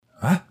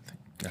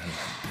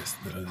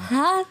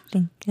I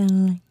think I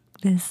like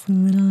this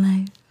little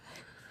life.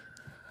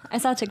 I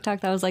saw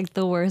TikTok that was like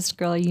the worst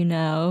girl you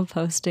know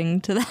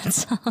posting to that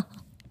song.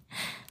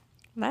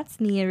 That's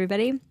me,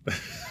 everybody.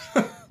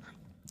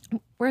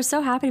 We're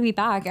so happy to be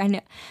back. I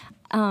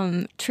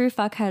know, true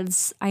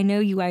fuckheads. I know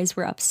you guys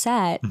were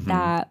upset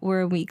that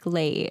we're a week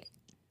late.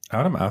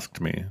 Adam asked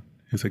me.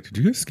 He's like, "Did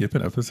you guys skip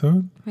an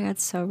episode?" Oh my God,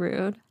 it's so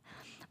rude.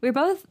 We were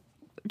both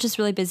just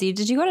really busy.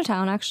 Did you go to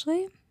town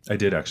actually? I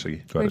did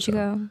actually. Where'd you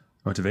go?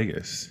 I went to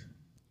Vegas.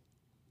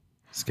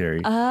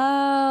 Scary.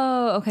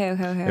 Oh, okay.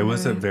 It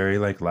was a very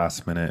like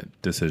last minute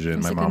decision.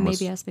 My like mom was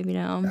maybe yes, maybe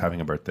no.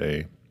 having a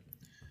birthday.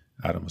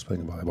 Adam was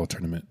playing a volleyball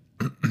tournament.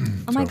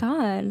 Oh my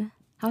God.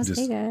 How's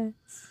Vegas?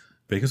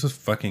 Vegas was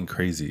fucking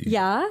crazy.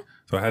 Yeah?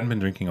 So I hadn't been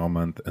drinking all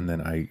month, and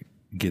then I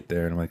get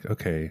there and I'm like,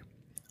 okay,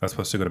 I was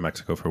supposed to go to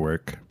Mexico for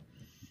work.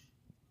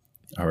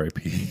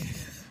 R.I.P.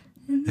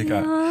 It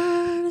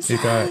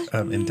got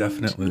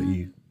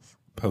indefinitely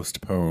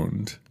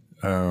postponed.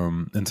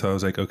 And so I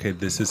was like, okay,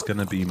 this is going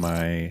to be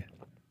my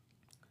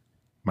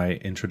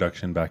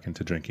introduction back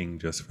into drinking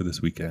just for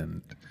this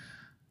weekend.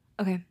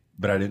 Okay.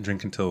 But I didn't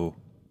drink until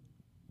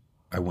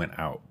I went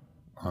out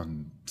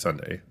on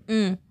Sunday.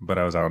 But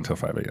I was out until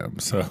 5 a.m.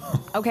 So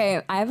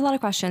Okay, I have a lot of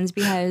questions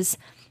because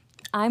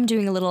I'm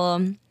doing a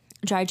little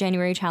dry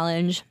January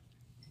challenge.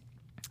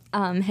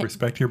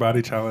 Respect your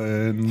body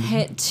challenge.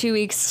 Hit 2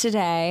 weeks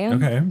today.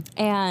 Okay.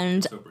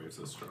 And So brave,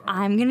 so strong.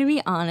 I'm going to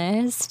be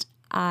honest.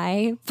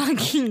 I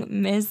fucking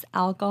miss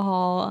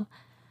alcohol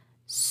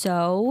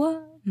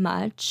so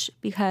much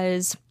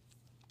because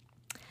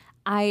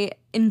I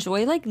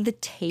enjoy like the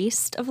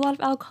taste of a lot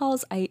of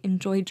alcohols. I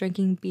enjoy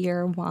drinking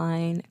beer,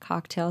 wine,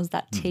 cocktails.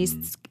 That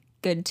tastes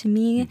good to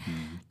me.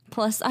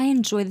 Plus, I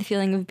enjoy the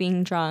feeling of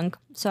being drunk.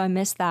 So I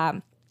miss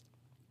that.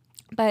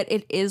 But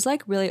it is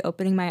like really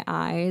opening my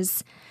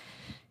eyes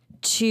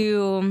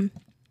to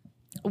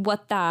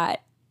what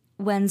that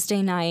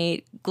Wednesday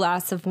night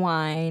glass of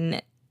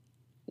wine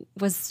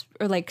was,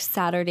 or like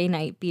Saturday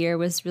night beer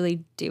was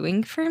really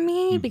doing for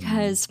me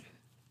because,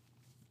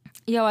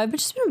 I've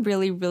just been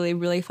really, really,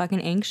 really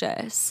fucking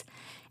anxious.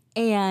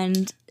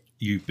 And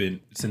You've been,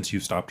 since you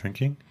stopped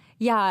drinking?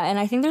 yeah, and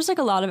I think there's like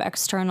a lot of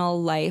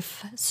external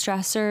life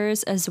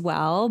stressors as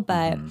well,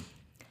 but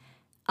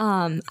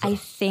I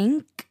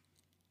think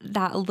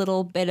that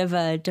little bit of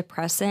a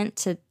depressant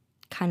to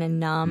kind of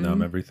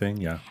numb everything,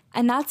 yeah.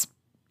 and that's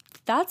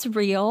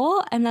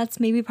real and that's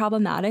maybe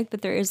problematic,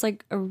 but there is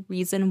like a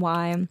reason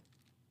why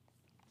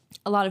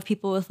a lot of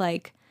people with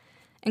like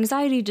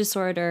anxiety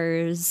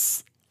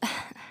disorders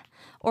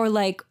or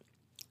like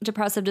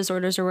depressive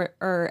disorders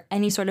or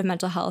any sort of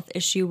mental health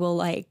issue will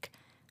like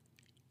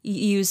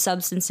use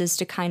substances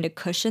to kind of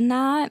cushion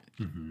that.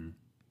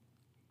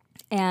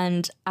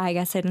 And I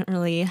guess I didn't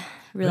really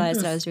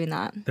realize that I was doing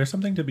that. There's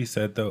something to be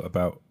said though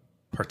about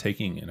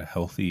partaking in a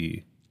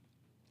healthy,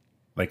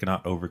 like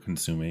not over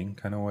consuming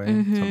kind of way.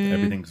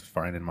 Everything's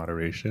fine in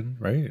moderation,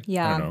 right?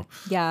 Yeah. I don't know.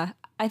 Yeah.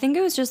 I think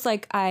it was just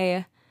like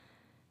I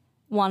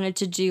wanted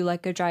to do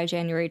like a dry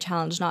January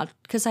challenge, not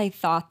because I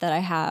thought that I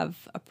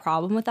have a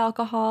problem with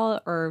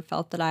alcohol or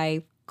felt that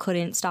I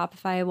couldn't stop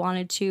if I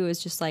wanted to. It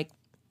was just like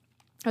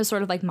I was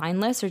sort of like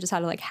mindless or just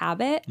had a like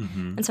habit.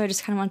 And so I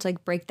just kind of wanted to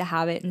like break the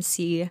habit and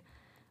see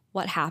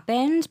what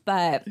happened.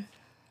 But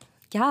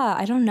yeah,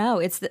 I don't know.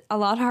 It's a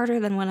lot harder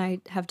than when I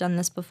have done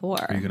this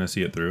before. Are you going to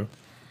see it through?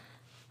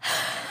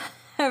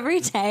 Every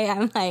day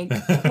I'm like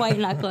white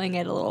knuckling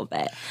it a little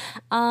bit.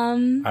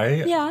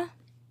 Yeah.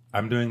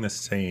 I'm doing the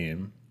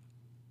same,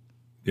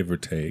 give or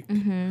take.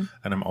 And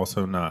I'm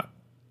also not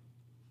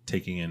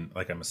taking in,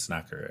 like I'm a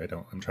snacker.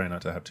 I'm trying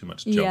not to have too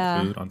much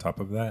junk food on top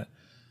of that.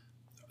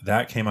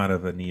 That came out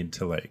of a need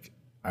to like,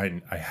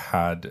 I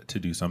had to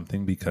do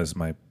something because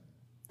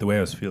the way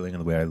I was feeling and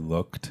the way I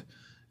looked,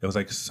 it was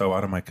like so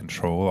out of my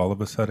control all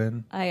of a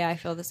sudden. I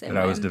feel the same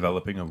that way. I was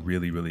developing a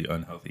really, really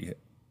unhealthy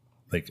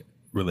like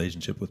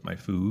relationship with my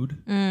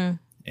food.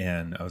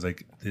 And I was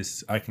like,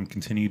 I can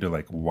continue to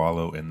like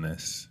wallow in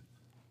this,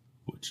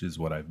 which is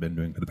what I've been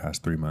doing for the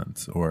past 3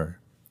 months, or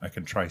I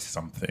can try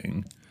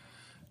something.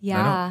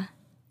 Yeah.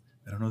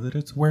 I don't know that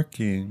it's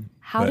working.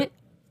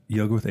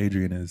 Yoga with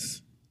Adrienne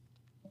is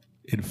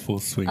in full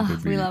swing.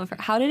 We love her.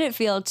 How did it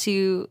feel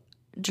to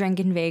drink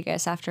in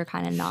Vegas after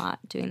kind of not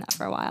doing that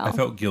for a while? I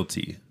felt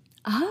guilty.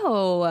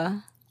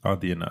 Oh.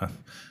 Oddly enough.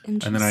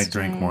 And then I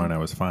drank more and I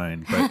was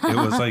fine. But it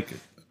was like,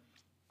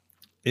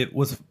 it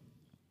was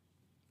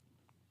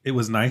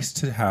nice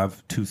to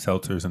have 2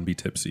 seltzers and be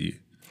tipsy.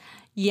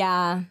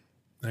 Yeah.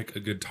 Like a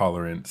good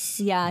tolerance.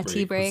 Yeah,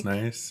 tea break. Was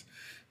nice.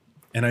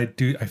 And I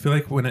feel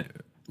like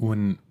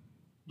when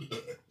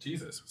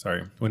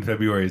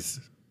February's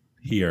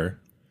here,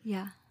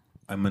 yeah,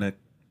 I'm going to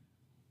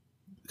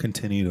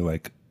continue to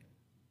like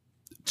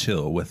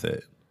chill with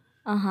it.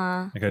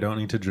 Like I don't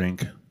need to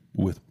drink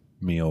with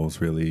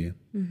meals really.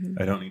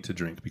 I don't need to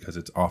drink because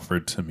it's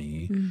offered to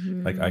me.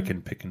 Like I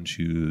can pick and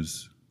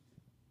choose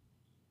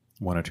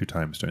 1 or 2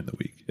 times during the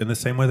week in the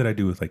same way that I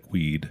do with like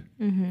weed.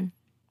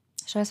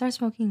 Should I start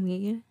smoking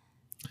weed?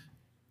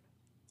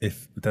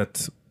 If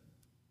that's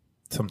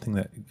something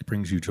that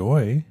brings you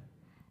joy.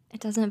 It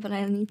doesn't, but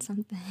I need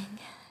something.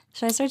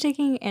 Should I start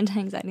taking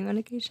anti-anxiety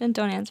medication?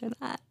 Don't answer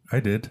that. I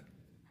did.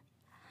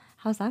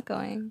 How's that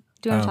going?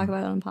 Do you want to talk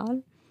about it on the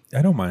pod?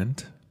 I don't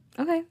mind.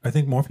 Okay. I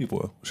think more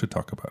people should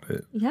talk about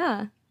it.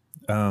 Yeah.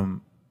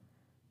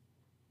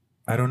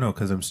 I don't know,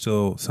 because I'm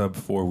still sub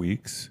 4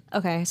 weeks.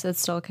 Okay, so it's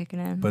still kicking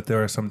in. But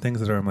there are some things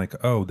that I'm like,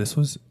 oh, this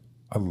was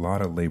a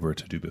lot of labor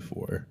to do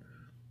before.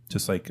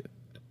 Just like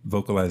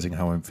vocalizing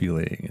how I'm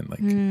feeling. And like,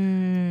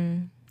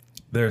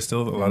 there are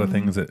still a lot of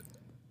things that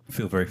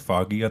feel very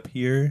foggy up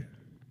here.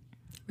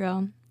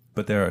 Real.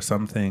 But there are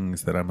some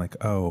things that I'm like,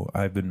 oh,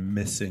 I've been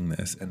missing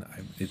this and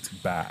it's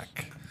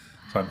back.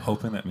 So I'm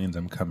hoping that means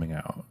I'm coming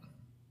out.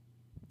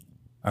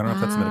 I don't know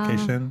if that's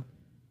medication.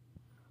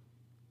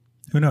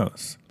 Who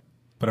knows?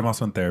 But I'm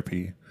also in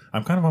therapy.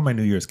 I'm kind of on my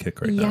New Year's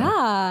kick right now.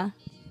 Yeah.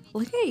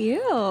 Look at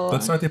you.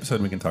 Let's start the episode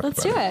and we can talk about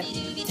it. Let's do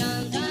it.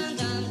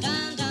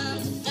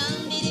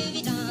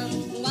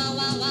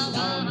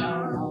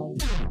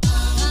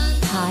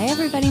 Hi,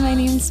 everybody. My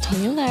name's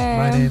Taylor.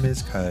 My name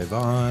is Kai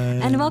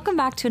Vaughn. And welcome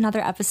back to another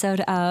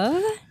episode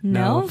of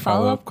No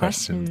Follow-Up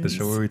Questions. The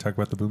show where we talk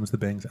about the booms, the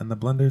bangs, and the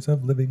blunders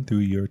of living through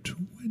your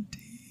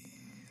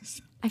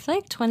 20s. I feel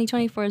like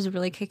 2024 is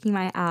really kicking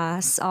my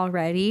ass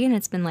already, and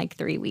it's been like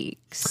 3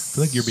 weeks. I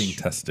feel like you're being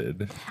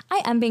tested.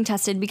 I am being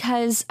tested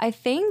because I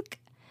think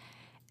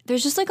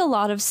there's just like a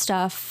lot of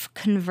stuff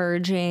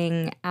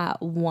converging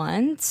at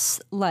once.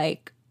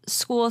 Like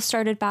school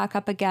started back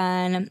up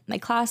again. My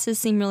classes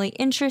seem really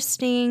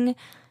interesting.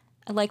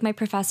 I like my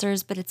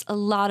professors, but it's a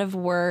lot of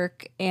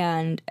work,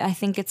 and I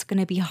think it's going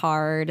to be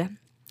hard.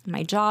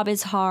 My job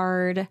is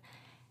hard.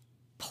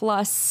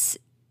 Plus,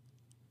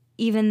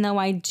 even though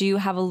I do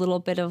have a little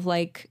bit of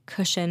like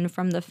cushion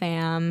from the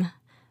fam,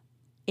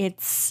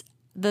 it's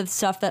the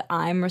stuff that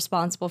I'm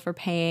responsible for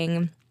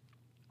paying.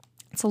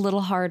 It's a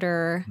little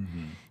harder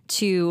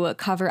to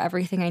cover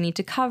everything I need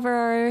to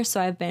cover.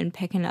 So I've been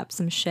picking up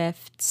some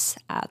shifts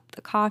at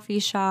the coffee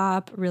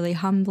shop. Really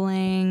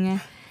humbling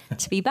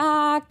to be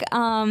back.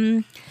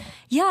 And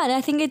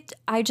I think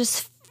I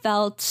just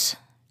felt,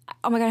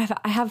 oh my God,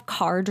 I have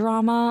car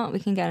drama. We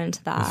can get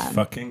into that. This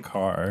fucking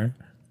car.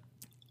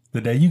 The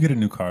day you get a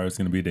new car is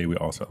going to be a day we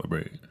all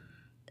celebrate.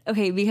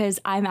 Okay, because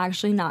I'm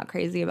actually not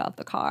crazy about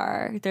the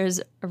car. There's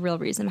a real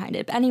reason behind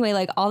it. But anyway,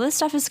 like all this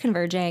stuff is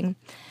converging.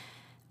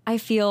 I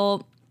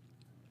feel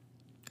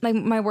like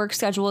my work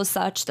schedule is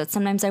such that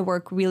sometimes I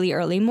work really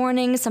early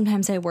mornings,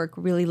 sometimes I work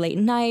really late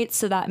nights.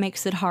 So that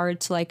makes it hard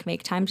to like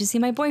make time to see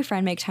my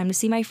boyfriend, make time to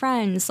see my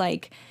friends,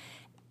 like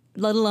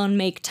let alone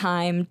make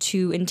time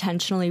to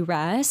intentionally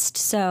rest.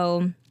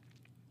 So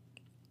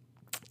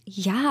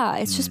yeah,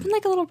 it's just been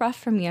like a little rough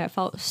for me. I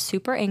felt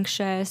super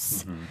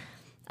anxious.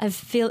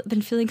 I've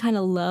been feeling kind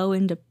of low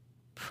and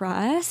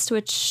depressed,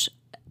 which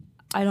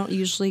I don't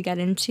usually get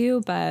into,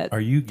 but are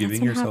you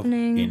giving yourself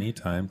happening. Any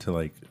time to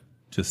like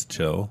just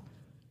chill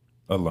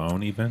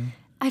alone even?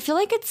 I feel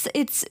like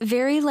it's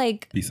very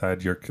like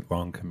besides your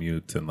long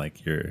commutes and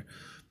like your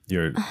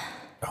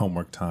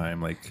homework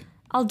time, like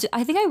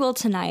I think I will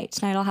tonight.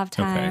 Tonight I'll have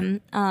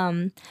time.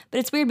 Okay. But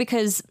it's weird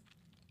because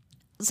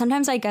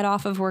sometimes I get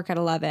off of work at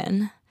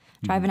 11,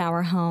 drive an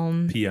hour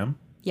home. PM?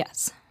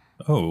 Yes.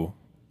 Oh.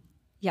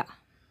 Yeah.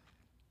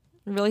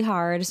 Really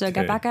hard. So I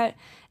get back at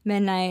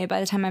midnight. By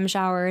the time I'm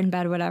showered in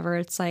bed, whatever,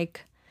 it's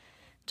like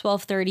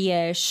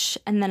 12:30-ish.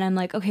 And then I'm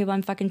like, okay, well,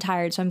 I'm fucking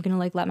tired, so I'm going to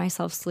like let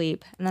myself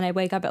sleep. And then I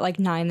wake up at like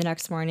 9 the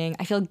next morning.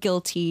 I feel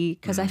guilty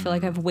because I feel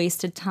like I've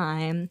wasted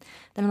time.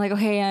 Then I'm like,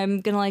 okay,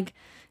 I'm going to like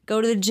go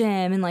to the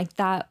gym, and like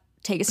that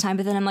takes time.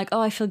 But then I'm like,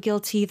 oh, I feel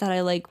guilty that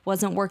I like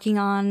wasn't working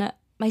on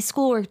my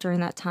schoolwork during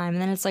that time.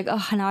 And then it's like,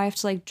 oh, now I have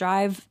to like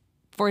drive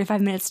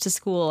 45 minutes to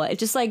school. It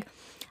just like,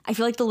 I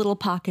feel like the little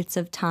pockets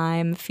of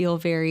time I feel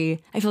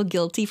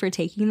guilty for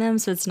taking them.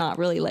 So it's not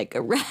really like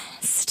a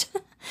rest.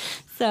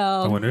 So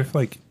I wonder if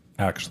like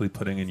actually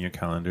putting in your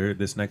calendar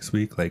this next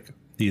week, like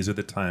these are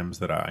the times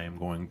that I am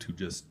going to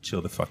just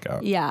chill the fuck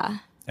out. Yeah.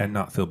 And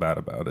not feel bad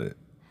about it.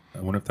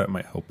 I wonder if that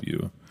might help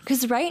you.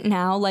 Because right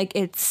now, like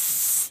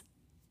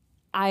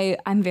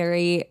I'm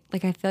very,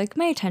 like, I feel like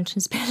my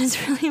attention span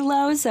is really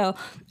low. So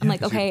I'm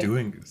like, okay. You're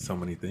doing so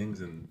many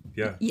things and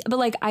yeah. But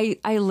like,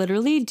 I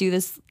literally do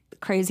this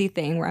crazy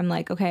thing where I'm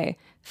like, okay,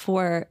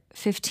 for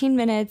 15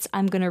 minutes,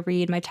 I'm going to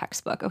read my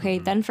textbook. Okay.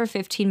 Then for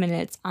 15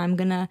 minutes, I'm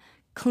going to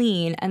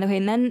clean. And okay.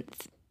 And then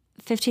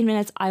 15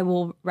 minutes, I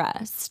will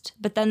rest.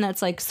 But then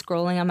that's like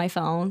scrolling on my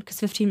phone because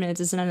 15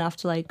 minutes isn't enough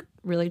to like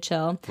really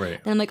chill. Right.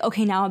 And I'm like,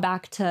 okay, now I'm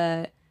back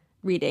to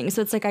reading.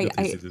 So it's like,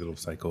 these little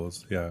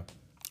cycles. Yeah.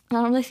 I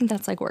don't really think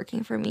that's like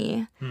working for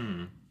me.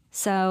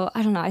 So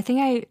I don't know. I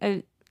think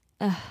I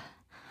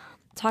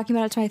talking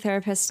about it to my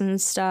therapist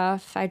and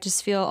stuff, I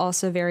just feel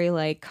also very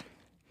like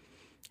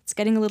it's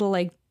getting a little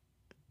like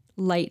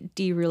light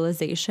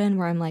derealization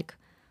where I'm like,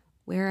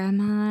 where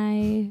am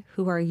I?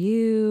 Who are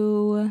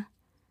you?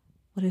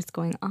 What is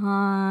going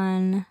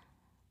on?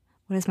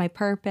 What is my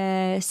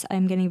purpose?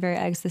 I'm getting very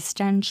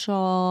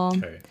existential.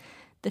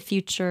 The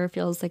future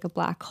feels like a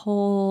black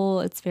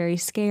hole. It's very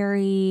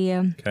scary.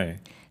 Okay.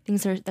 I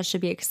things that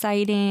should be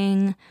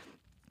exciting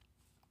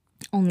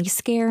only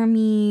scare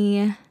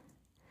me.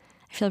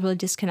 I feel really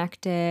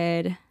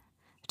disconnected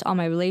to all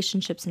my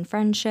relationships and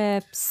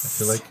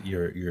friendships. I feel like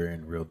you're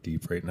in real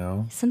deep right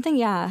now. Something,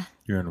 yeah.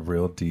 You're in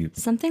real deep.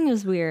 Something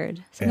is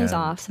weird. Something's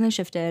off. Something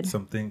shifted.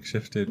 Something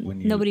shifted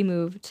when you... Nobody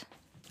moved.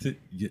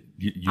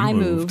 I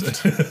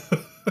moved.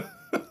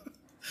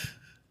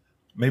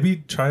 Maybe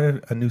try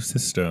a new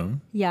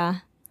system. Yeah.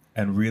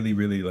 And really,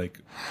 really like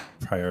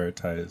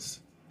prioritize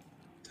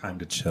time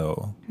to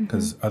chill.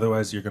 Because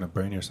otherwise you're going to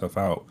burn yourself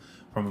out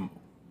from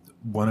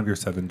one of your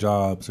 7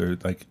 jobs, or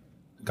like,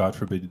 God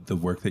forbid, the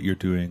work that you're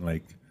doing,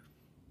 like,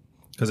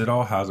 because it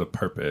all has a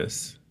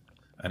purpose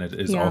and it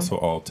is also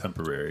all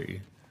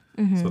temporary.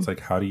 So it's like,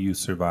 how do you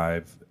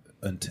survive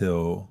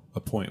until a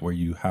point where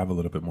you have a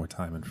little bit more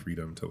time and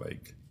freedom to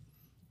like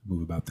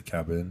move about the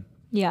cabin?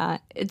 Yeah.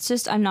 It's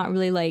just, I'm not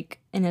really like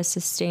in a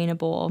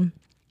sustainable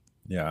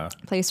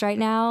place right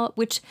now,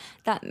 which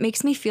that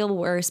makes me feel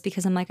worse,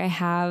 because I'm like, I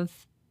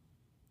have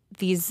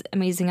these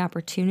amazing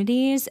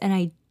opportunities and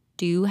I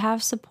do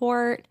have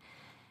support.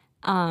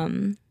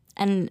 And,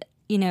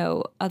 you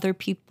know, other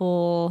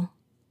people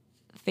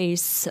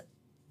face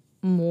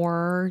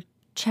more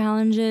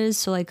challenges.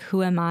 So like,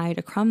 who am I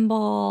to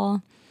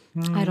crumble?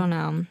 I don't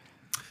know.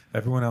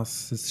 Everyone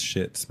else's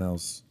shit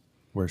smells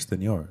worse than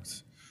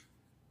yours.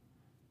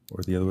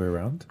 Or the other way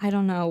around? I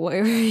don't know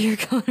where you're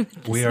going with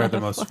this. We are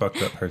the most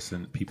fucked up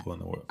people in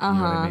the world. You know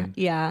what I mean?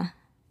 Yeah.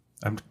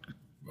 I'm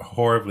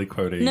horribly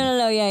quoting.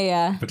 No.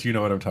 Yeah. But you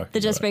know what I'm talking about. The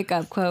Just Break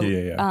Up quote.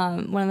 Yeah.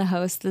 One of the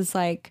hosts is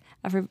like,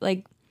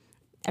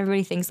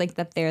 everybody thinks like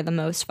that they're the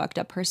most fucked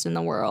up person in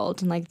the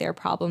world, and like their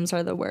problems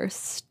are the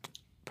worst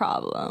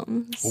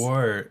problems.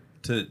 Or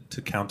to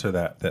counter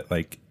that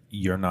like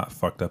you're not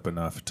fucked up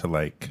enough to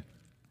like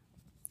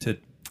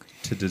deserve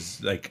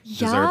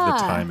the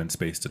time and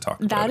space to talk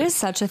about that it. Is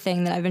such a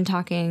thing that I've been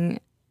talking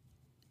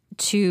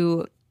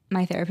to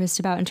my therapist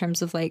about in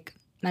terms of like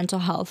mental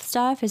health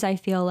stuff. Is I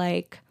feel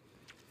like,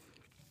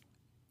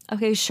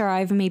 okay, sure,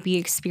 I've maybe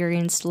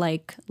experienced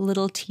like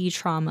little T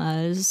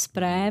traumas,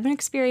 but I haven't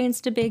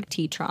experienced a big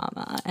T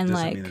trauma. And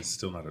doesn't mean it's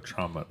still not a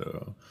trauma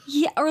though.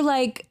 Yeah, or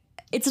like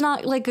it's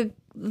not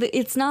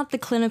it's not the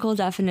clinical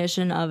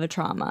definition of a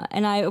trauma.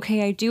 And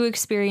I do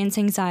experience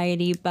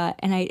anxiety, but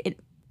it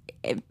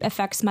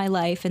affects my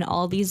life in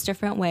all these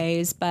different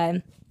ways,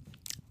 but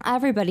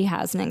everybody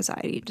has an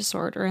anxiety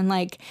disorder. And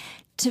like,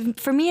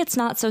 for me, it's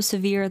not so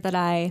severe that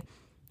I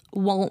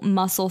won't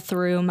muscle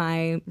through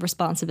my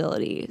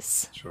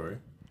responsibilities. Sure.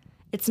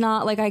 It's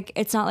not like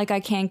I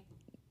can't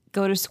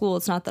go to school.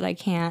 It's not that I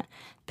can't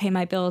pay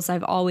my bills.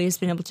 I've always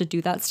been able to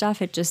do that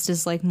stuff. It just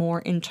is like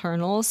more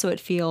internal, so it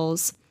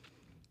feels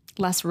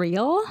less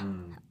real.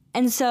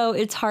 And so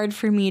it's hard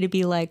for me to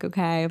be like,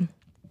 okay,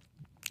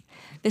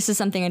 this is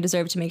something I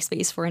deserve to make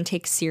space for and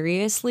take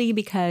seriously,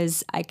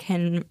 because I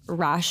can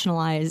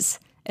rationalize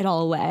it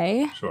all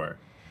away. Sure.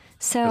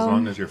 So as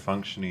long as you're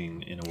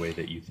functioning in a way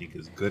that you think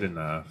is good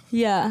enough,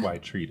 why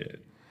treat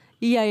it?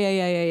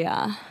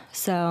 Yeah.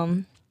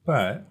 So.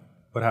 But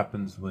what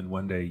happens when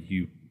one day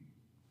you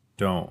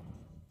don't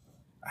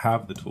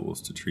have the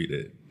tools to treat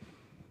it?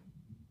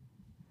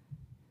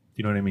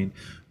 You know what I mean?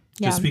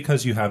 Yeah. Just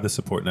because you have the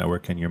support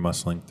network and you're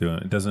muscling through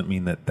it doesn't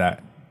mean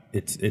that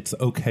it's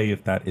okay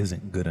if that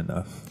isn't good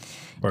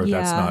enough, or if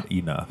that's not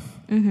enough.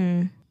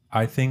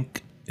 I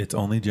think it's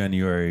only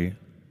January,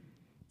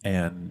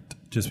 and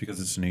just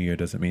because it's a new year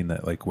doesn't mean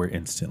that like we're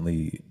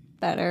instantly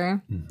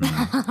better.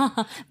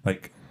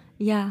 Like,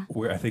 yeah,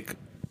 I think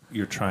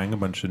you're trying a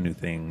bunch of new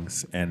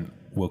things and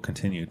will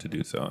continue to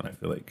do so. And I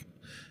feel like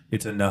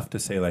it's enough to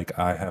say like,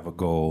 I have a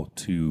goal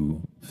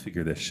to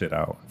figure this shit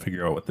out,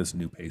 figure out what this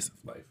new pace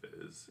of life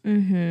is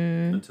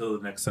until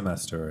the next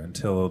semester,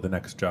 until the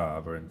next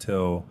job, or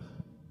until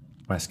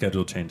my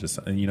schedule changes.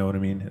 And you know what I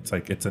mean? It's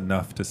like, it's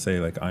enough to say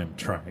like, I'm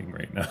trying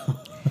right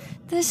now.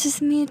 This is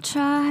me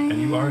trying.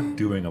 And you are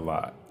doing a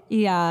lot.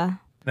 Yeah.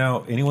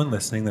 Now, anyone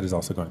listening that is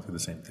also going through the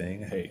same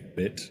thing, hey,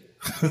 bitch.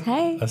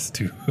 Hey. Us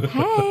too.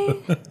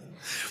 Hey.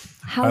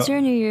 How's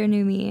your new year,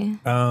 new me?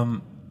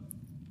 I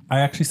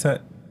actually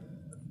set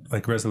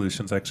like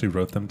resolutions. I actually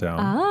wrote them down.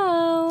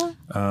 Oh.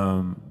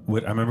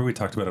 I remember we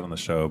talked about it on the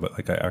show, but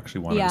like I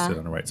actually wanted to sit down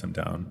and write some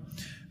down.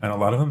 And a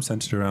lot of them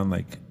centered around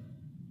like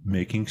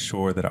making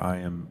sure that I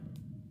am,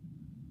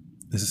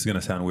 this is going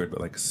to sound weird,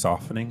 but like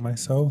softening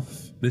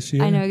myself this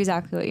year. I know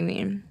exactly what you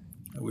mean.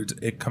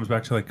 It comes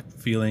back to like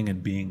feeling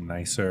and being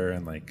nicer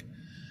and like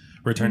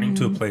returning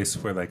to a place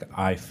where like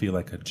I feel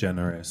like a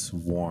generous,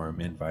 warm,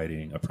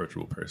 inviting,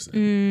 approachable person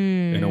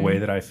in a way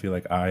that I feel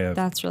like I have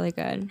that's really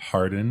good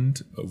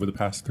hardened over the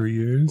past 3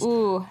 years.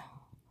 Ooh.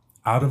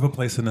 Out of a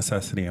place of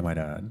necessity, I might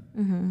add.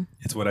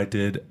 It's what I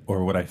did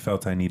or what I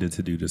felt I needed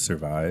to do to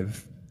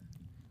survive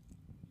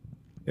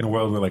in a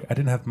world where like I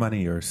didn't have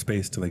money or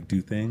space to like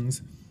do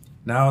things.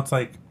 Now it's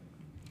like,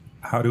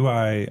 how do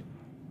I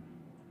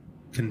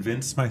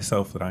convince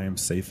myself that I am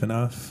safe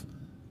enough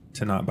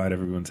to not bite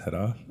everyone's head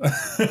off?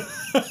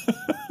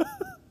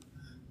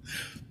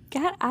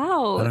 Get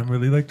out. And I'm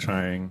really like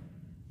trying.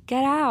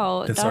 Get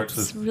out. It starts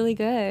That's really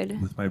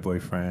good. with my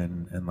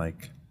boyfriend, and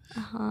like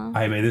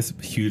I made this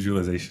huge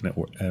realization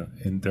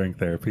during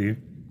therapy,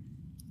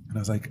 and I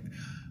was like,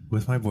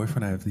 with my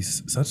boyfriend, I have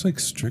these such like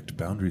strict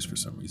boundaries for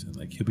some reason.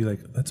 Like he'll be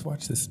like, let's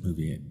watch this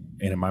movie,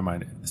 and in my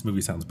mind, this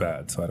movie sounds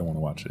bad, so I don't want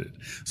to watch it.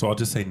 So I'll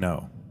just say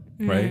no,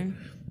 right?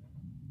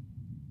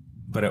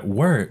 But at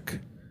work,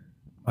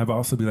 my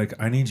boss will be like,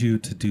 I need you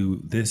to do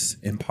this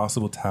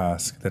impossible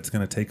task that's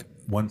going to take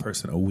one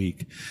person a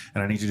week,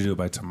 and I need you to do it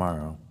by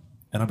tomorrow.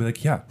 And I'll be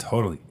like, yeah,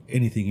 totally.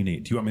 Anything you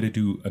need. Do you want me to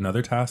do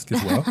another task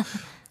as well?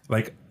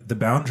 Like the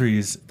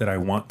boundaries that I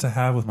want to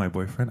have with my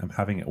boyfriend, I'm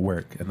having at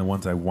work. And the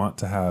ones I want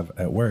to have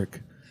at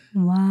work,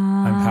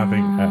 I'm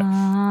having at...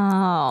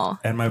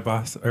 And my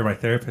boss or my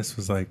therapist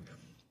was like,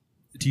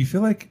 do you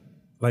feel like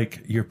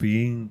you're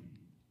being,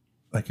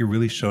 like you're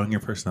really showing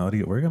your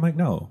personality at work? I'm like,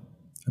 no.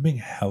 I'm being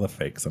hella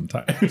fake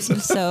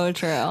sometimes. So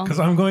true.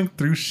 Because I'm going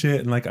through shit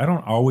and like I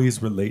don't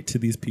always relate to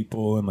these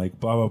people and like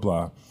blah, blah,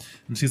 blah.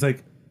 And she's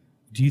like,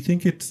 do you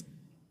think it's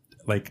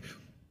like,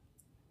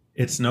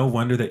 it's no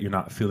wonder that you're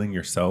not feeling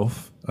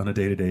yourself on a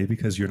day-to-day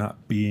because you're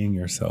not being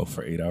yourself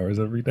for 8 hours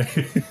every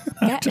day?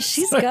 Yeah,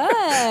 she's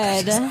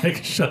good. Just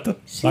like, shut the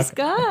fuck She's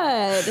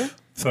good.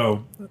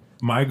 So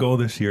my goal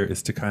this year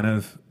is to kind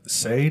of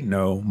say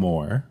no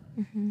more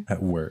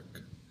at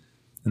work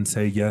and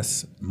say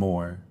yes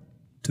more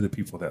to the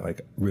people that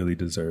like really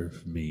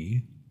deserve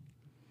me.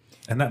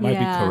 And that might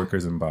be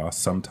coworkers and boss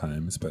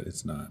sometimes, but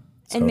it's not.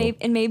 So.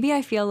 And maybe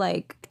I feel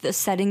like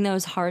setting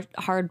those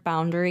hard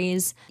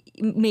boundaries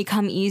may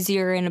come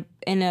easier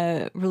in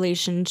a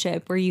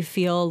relationship where you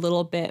feel a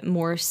little bit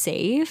more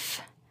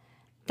safe.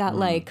 That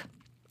like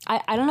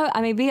I don't know,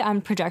 maybe I'm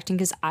projecting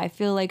because I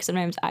feel like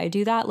sometimes I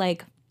do that,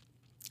 like,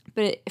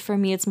 but for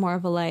me it's more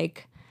of a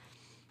like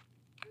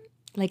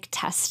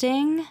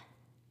testing,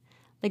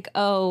 like,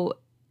 oh,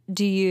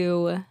 do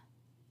you,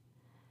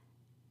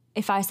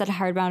 if I set a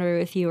hard boundary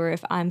with you, or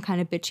if I'm kind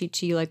of bitchy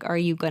to you, like, are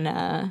you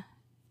gonna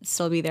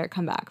still be there,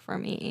 come back for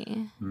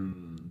me?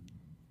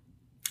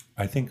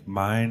 I think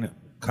mine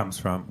comes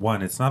from,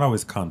 one, it's not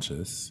always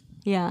conscious.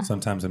 Yeah.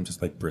 Sometimes I'm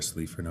just like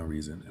bristly for no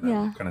reason, and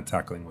I'm kind of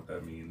tackling what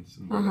that means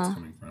and where that's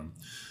coming from.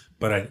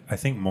 But I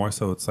think more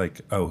so it's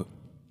like, oh,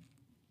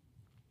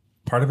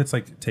 part of it's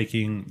like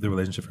taking the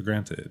relationship for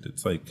granted.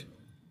 It's like,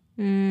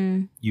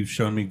 you've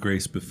shown me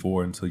grace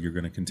before, and so you're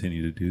going to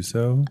continue to do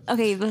so.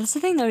 Okay, but that's the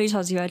thing nobody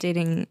tells you about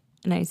dating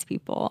nice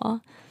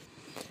people.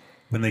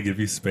 When they give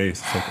you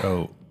space, it's like,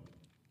 oh,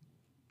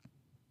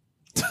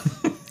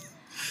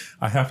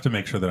 I have to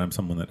make sure that I'm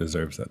someone that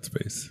deserves that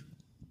space.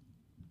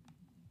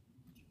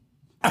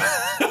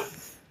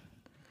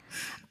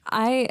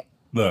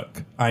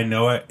 Look, I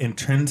know it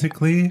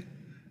intrinsically,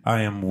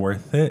 I am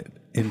worth it.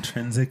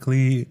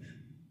 Intrinsically,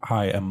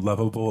 I am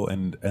lovable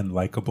and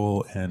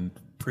likable and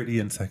pretty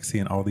and sexy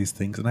and all these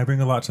things, and I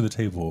bring a lot to the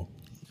table.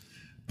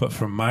 But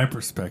from my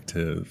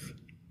perspective,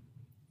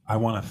 I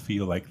want to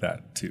feel like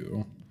that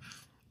too.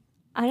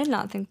 I did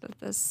not think that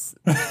this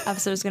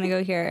episode was going to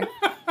go here.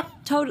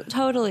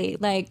 Totally.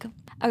 Like,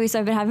 okay, so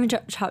I've been having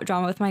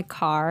drama with my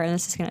car, and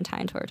this is going to tie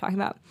into what we're talking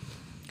about.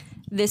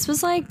 This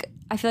was like,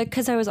 I feel like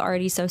because I was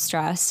already so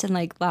stressed, and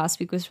like last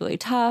week was really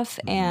tough,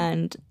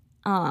 and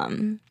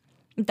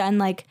then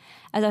like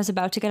as I was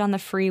about to get on the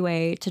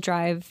freeway to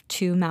drive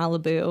to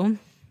Malibu,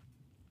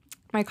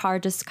 my car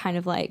just kind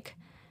of like,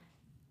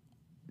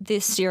 the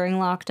steering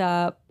locked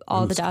up,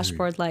 all the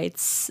dashboard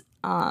lights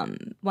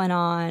went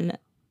on,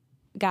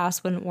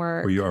 gas wouldn't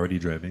work. Were you already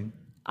driving?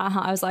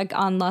 I was like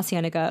on La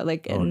Cienega,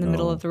 like in the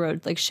middle of the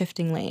road, like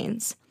shifting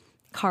lanes.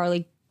 Car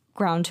like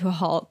ground to a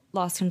halt,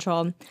 lost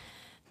control.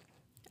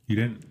 You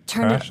didn't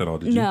crash at all,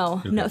 did you?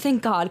 No, no,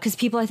 thank God, because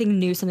people I think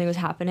knew something was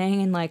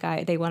happening, and like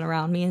they went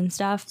around me and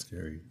stuff.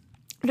 Scary.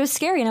 But it was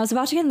scary, and I was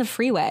about to get in the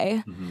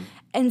freeway,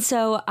 and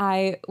so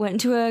I went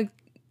into a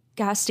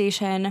gas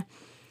station,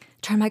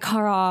 turned my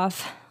car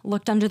off,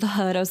 looked under the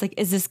hood. I was like,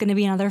 is this going to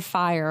be another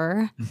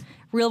fire?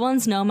 Real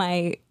ones know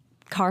my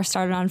car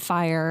started on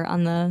fire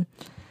on the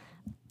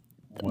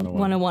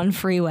 101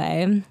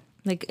 freeway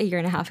like a year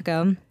and a half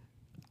ago.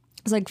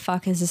 I was like,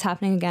 fuck, is this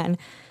happening again?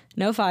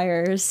 No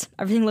fires.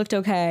 Everything looked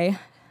okay.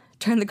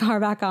 Turned the car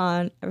back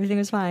on. Everything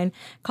was fine.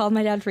 Called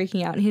my dad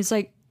freaking out. And he's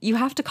like, you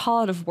have to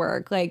call out of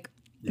work. Like,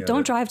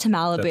 don't drive to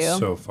Malibu. That's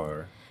so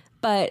far.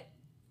 But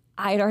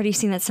I had already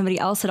seen that somebody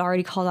else had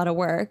already called out of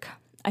work.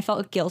 I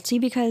felt guilty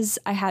because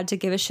I had to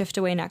give a shift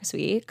away next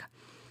week.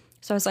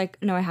 So I was like,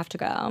 no, I have to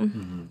go.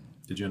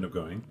 Did you end up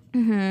going?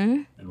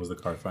 And was the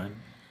car fine?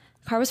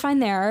 Car was fine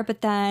there,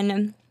 but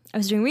then I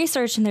was doing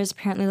research, and there's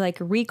apparently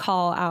like a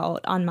recall out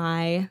on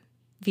my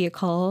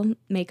vehicle,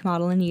 make,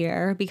 model, and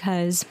year,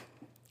 because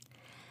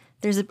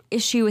there's an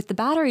issue with the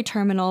battery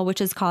terminal,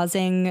 which is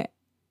causing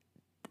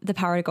the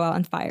power to go out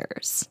and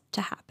fires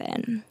to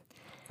happen.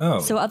 Oh.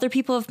 So other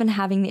people have been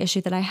having the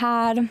issue that I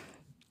had.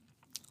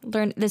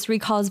 Learned this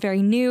recall is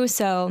very new,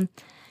 so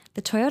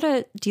the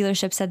Toyota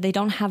dealership said they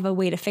don't have a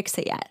way to fix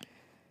it yet.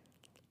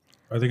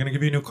 Are they going to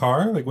give you a new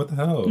car? Like, what the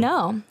hell?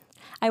 No.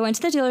 I went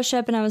to the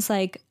dealership, and I was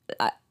like,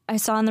 I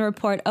saw in the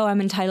report, oh,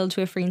 I'm entitled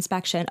to a free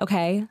inspection.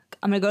 Okay,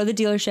 I'm going to go to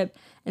the dealership,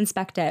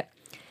 inspect it.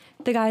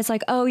 The guy's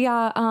like, oh,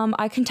 yeah,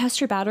 I can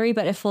test your battery,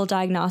 but a full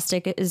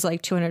diagnostic is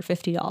like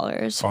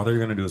 $250. All they're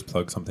going to do is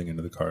plug something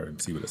into the car and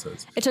see what it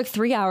says. It took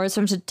 3 hours for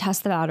him to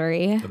test the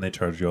battery. And they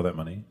charged you all that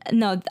money?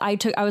 No, I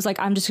was like,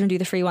 I'm just going to do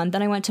the free one.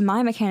 Then I went to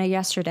my mechanic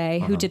yesterday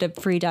who did a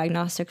free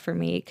diagnostic for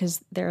me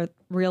because they're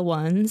real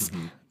ones.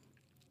 Mm-hmm.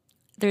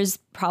 There's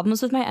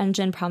problems with my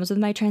engine, problems with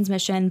my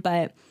transmission,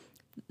 but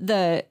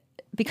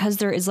because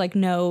there is like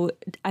no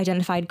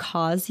identified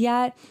cause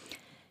yet,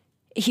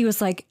 he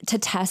was like, to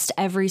test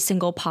every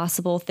single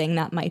possible thing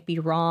that might be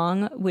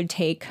wrong would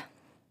take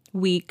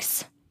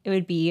weeks. It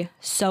would be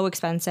so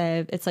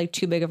expensive. It's like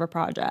too big of a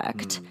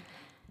project.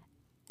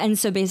 And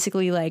so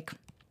basically, like,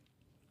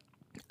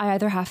 I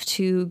either have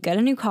to get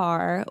a new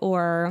car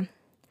or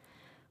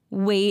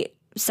wait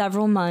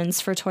several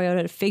months for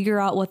Toyota to figure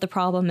out what the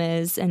problem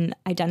is and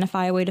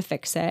identify a way to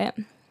fix it.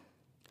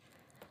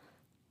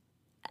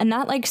 And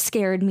that like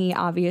scared me,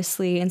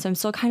 obviously. And so I'm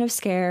still kind of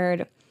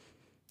scared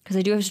because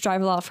I do have to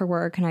drive a lot for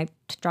work and I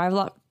drive a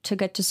lot to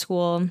get to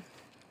school.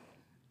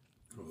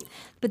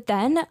 But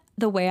then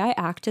the way I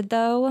acted,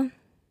 though,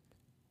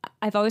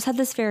 I've always had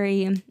this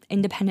very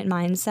independent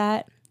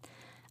mindset.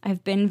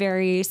 I've been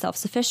very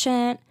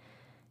self-sufficient.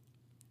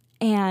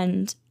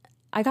 And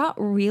I got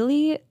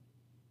really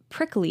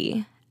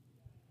prickly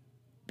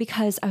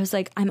because I was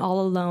like, I'm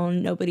all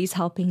alone. Nobody's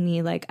helping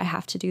me. Like, I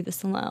have to do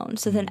this alone.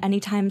 So then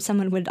anytime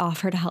someone would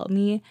offer to help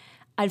me,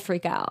 I'd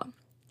freak out.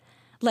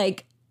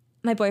 Like,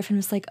 my boyfriend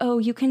was like, oh,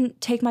 you can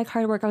take my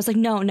car to work. I was like,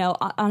 no,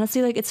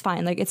 honestly, like, it's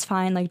fine. Like, it's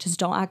fine. Like, just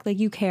don't act like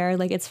you care.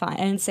 Like, it's fine.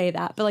 I didn't say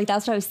that. But, like,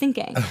 that's what I was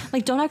thinking.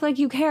 Like, don't act like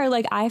you care.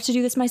 Like, I have to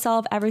do this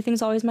myself.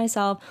 Everything's always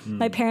myself.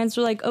 My parents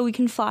were like, oh, we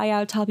can fly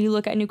out to help you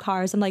look at new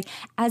cars. I'm like,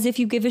 as if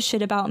you give a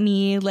shit about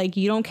me. Like,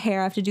 you don't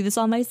care. I have to do this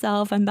all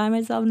myself. I'm by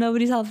myself.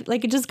 Nobody's helping.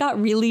 Like, it just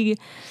got really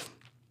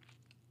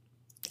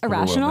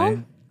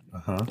irrational.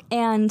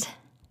 And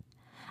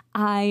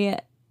I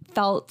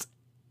felt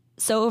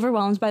so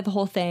overwhelmed by the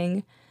whole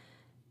thing.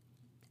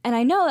 And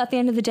I know at the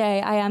end of the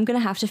day, I am going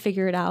to have to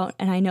figure it out.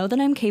 And I know that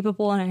I'm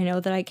capable and I know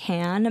that I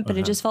can, but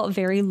it just felt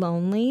very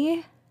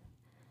lonely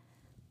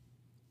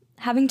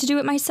having to do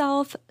it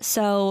myself.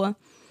 So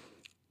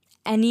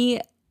any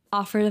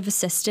offer of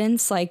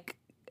assistance, like,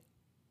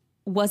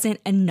 wasn't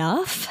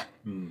enough.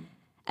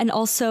 And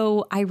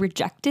also I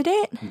rejected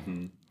it.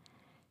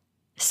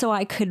 So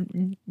I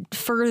could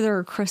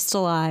further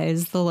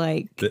crystallize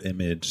the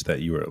image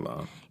that you were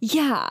alone.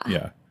 Yeah.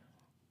 Yeah.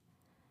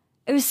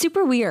 It was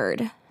super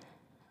weird.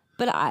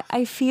 But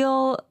I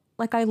feel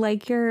like I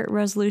like your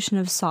resolution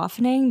of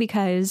softening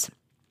because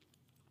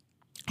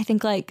I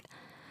think, like,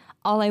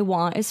 all I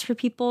want is for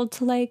people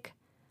to, like,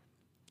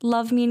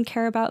 love me and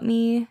care about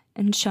me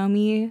and show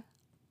me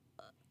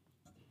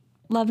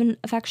love and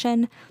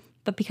affection.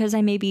 But because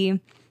I maybe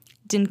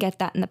didn't get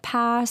that in the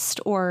past,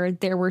 or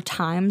there were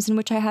times in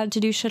which I had to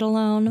do shit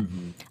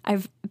alone,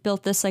 I've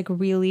built this, like,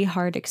 really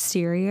hard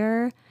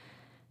exterior.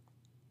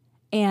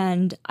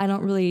 And I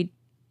don't really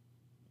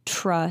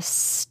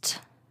trust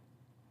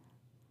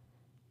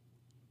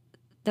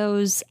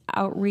those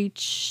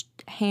outreach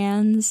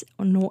hands,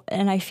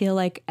 and I feel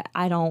like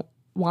I don't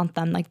want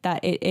them like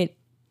that. It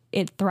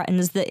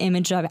threatens the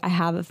image I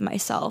have of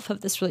myself, of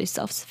this really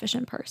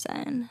self-sufficient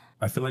person.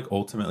 I feel like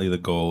ultimately the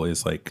goal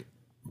is like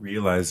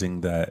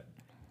realizing that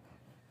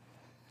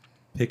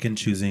pick and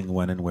choosing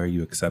when and where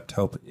you accept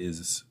help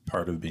is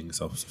part of being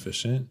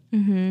self-sufficient.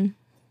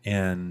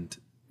 And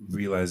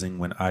realizing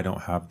when I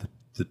don't have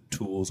the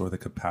tools or the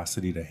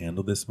capacity to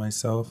handle this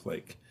myself,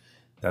 like,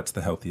 that's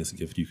the healthiest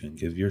gift you can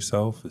give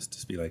yourself, is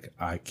to be like,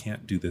 I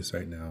can't do this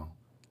right now.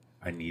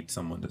 I need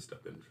someone to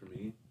step in for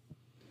me.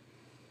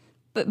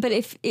 But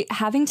if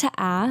having to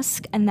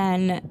ask, and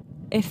then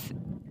if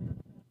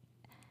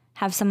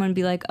have someone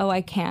be like, oh,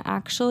 I can't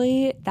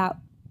actually, that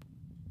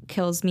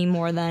kills me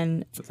more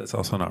than. But that's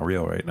also not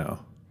real right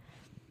now.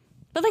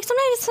 But like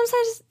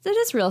sometimes it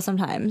is real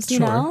sometimes, you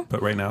know?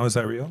 But right now, is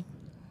that real?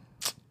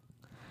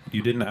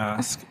 You didn't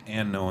ask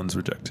and no one's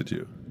rejected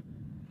you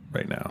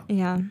right now.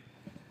 Yeah.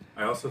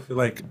 I also feel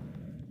like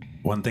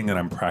one thing that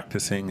I'm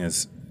practicing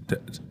is,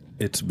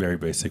 it's very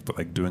basic, but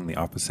like doing the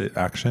opposite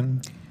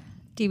action.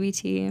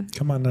 DBT.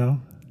 Come on now.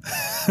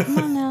 Come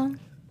on now.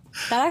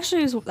 That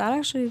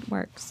actually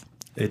works.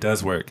 It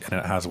does work, and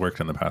it has worked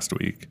in the past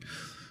week.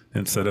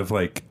 Instead of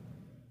like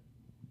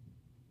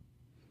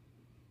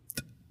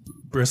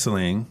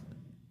bristling,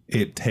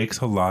 it takes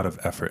a lot of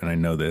effort, and I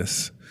know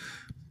this,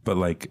 but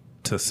like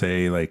to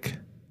say like,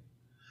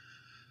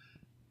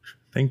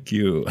 thank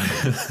you.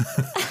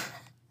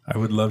 I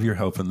would love your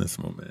help in this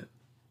moment.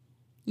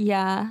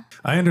 Yeah.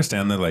 I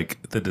understand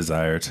the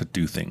desire to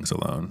do things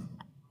alone,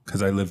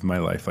 because I live my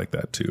life like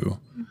that too.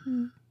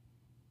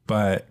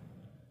 But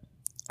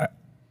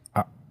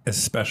I,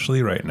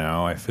 especially right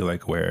now, I feel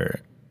like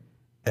where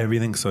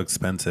everything's so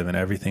expensive and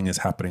everything is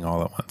happening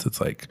all at once,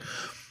 it's like,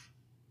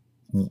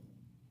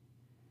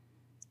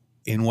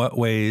 in what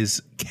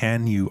ways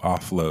can you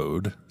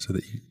offload so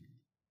that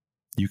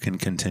you can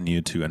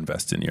continue to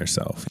invest in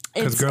yourself.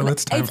 Because girl,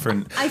 it's time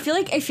for. I feel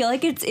like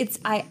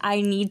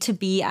I need to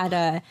be at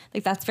a,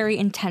 like, that's very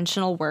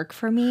intentional work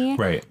for me.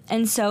 Right.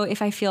 And so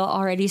if I feel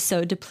already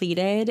so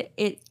depleted,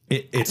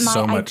 it's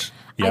so much.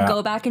 I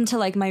go back into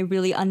like my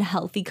really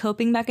unhealthy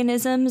coping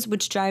mechanisms,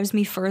 which drives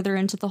me further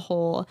into the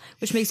hole,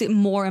 which makes it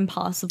more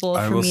impossible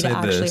for me to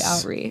actually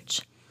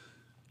outreach.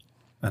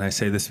 And I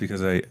say this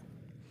because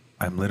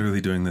I'm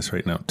literally doing this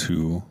right now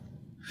too.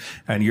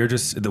 And you're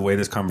just, the way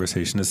this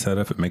conversation is set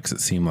up, it makes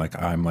it seem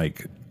like I'm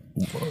like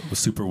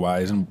super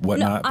wise and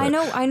whatnot.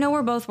 No, I know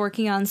we're both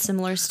working on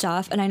similar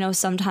stuff, and I know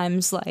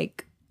sometimes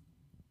like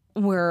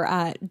we're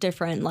at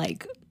different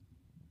like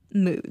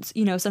moods.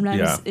 You know,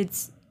 sometimes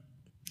it's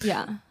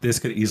This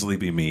could easily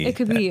be me. It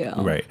could be you.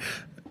 Right.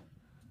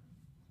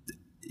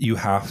 You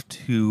have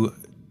to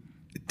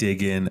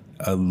dig in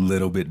a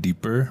little bit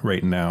deeper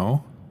right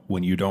now.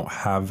 When you don't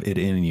have it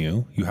in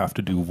you, you have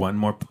to do one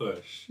more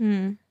push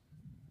to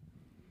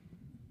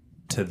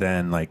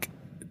then like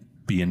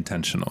be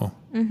intentional.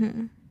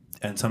 Mm-hmm.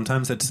 And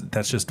sometimes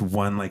that's just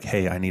one like,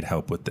 hey, I need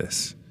help with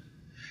this.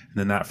 And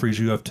then that frees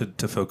you up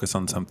to focus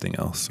on something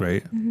else,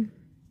 right? Mm-hmm.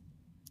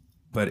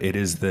 But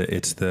it's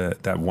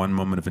that one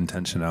moment of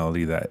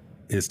intentionality that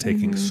is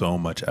taking so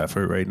much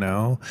effort right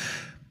now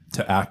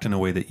to act in a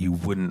way that you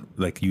wouldn't,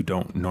 like, you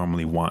don't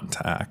normally want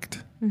to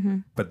act. Mm-hmm.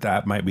 But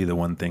that might be the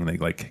one thing that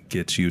like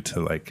gets you to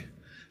like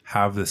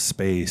have the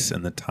space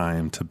and the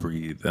time to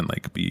breathe and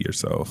like be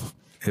yourself.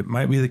 It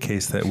might be the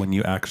case that when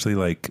you actually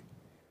like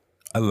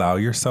allow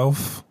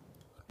yourself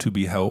to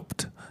be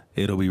helped,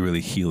 it'll be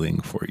really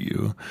healing for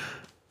you.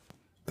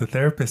 The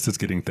therapist is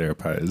getting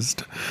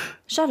therapized.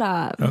 Shut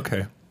up.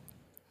 Okay.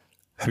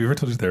 Have you ever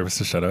told your therapist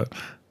to shut up?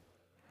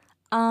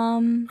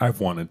 I've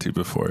wanted to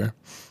before.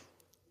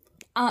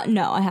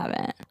 No, I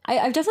haven't.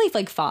 I've definitely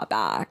like fought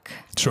back.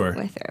 Sure.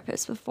 With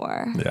therapists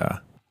before. Yeah.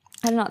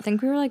 I do not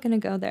think we were like going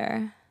to go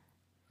there.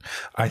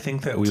 I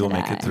think that we will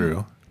make it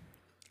through.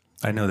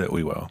 I know that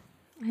we will.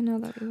 I know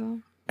that we will.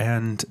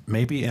 And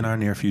maybe in our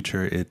near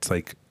future, it's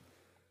like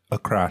a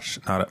crash,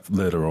 not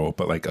literal,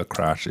 but like a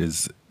crash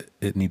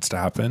it needs to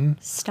happen.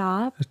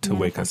 Stop to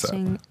wake us up.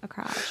 A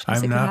crash.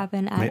 I'm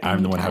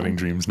the one having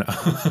dreams now.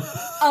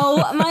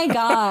 Oh my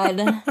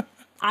God.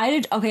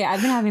 I've been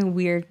having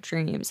weird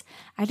dreams.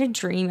 I had a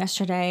dream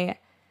yesterday.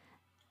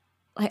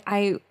 Like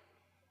I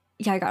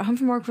got home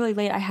from work really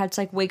late. I had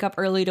to like wake up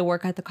early to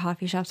work at the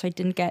coffee shop, so I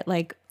didn't get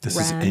like This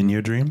REM. is in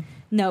your dream?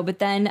 No, but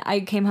then I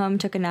came home,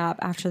 took a nap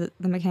after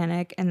the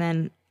mechanic, and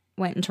then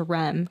went into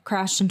REM,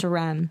 crashed into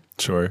REM.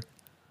 Sure.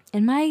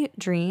 In my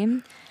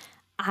dream,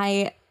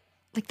 I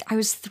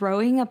was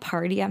throwing a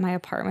party at my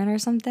apartment or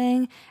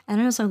something,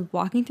 and I was like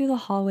walking through the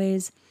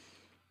hallways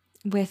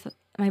with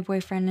my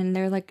boyfriend, and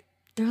there were like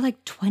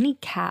 20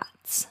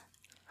 cats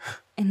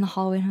in the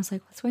hallway, and I was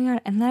like, what's going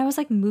on? And then I was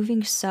like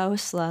moving so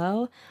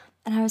slow,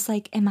 and I was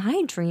like, am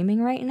I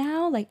dreaming right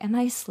now? Like, am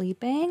I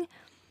sleeping?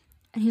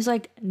 And he was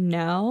like,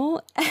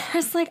 no. And I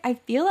was like, I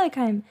feel like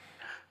I'm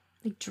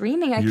like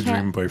dreaming. Your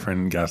dream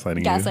boyfriend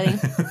gaslighting you.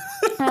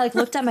 And I like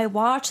looked at my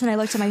watch, and I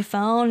looked at my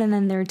phone, and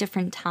then there are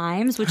different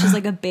times, which is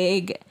like a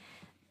big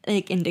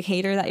like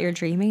indicator that you're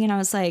dreaming. And I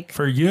was like,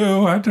 for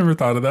you, I've never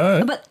thought of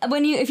that. But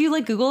if you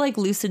like Google like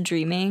lucid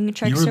dreaming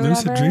tricks, you were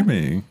lucid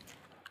dreaming.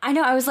 I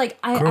know. I was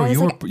like, girl,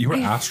 you were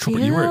astral.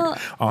 You were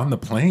on the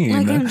plane.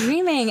 Like I'm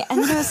dreaming,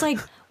 and then I was like,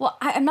 well,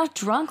 I'm not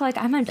drunk. Like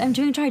I'm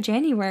doing dry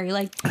January.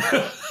 Like,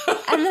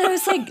 and then I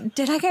was like,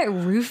 did I get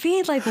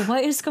roofied? Like,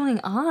 what is going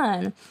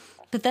on?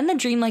 But then the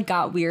dream like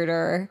got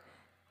weirder.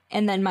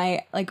 And then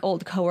my like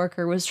old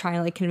coworker was trying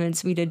to like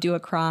convince me to do a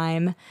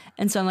crime.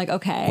 And so I'm like,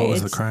 okay. What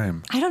was the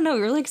crime? I don't know.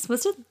 We were like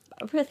supposed to,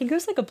 I think it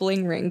was like a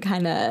bling ring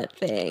kind of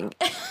thing.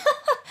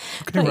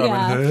 Okay,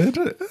 Robin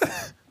Hood.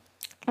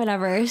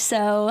 Whatever.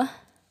 So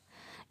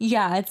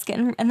yeah, it's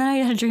getting, and then I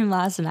had a dream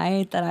last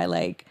night that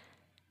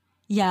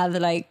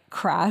that I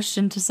crashed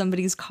into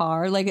somebody's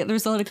car. Like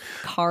there's a lot of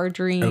car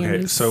dreams.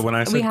 Okay, so when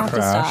I said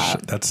crash,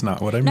 that's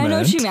not what I meant. I know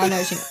what you mean. I know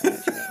what you mean.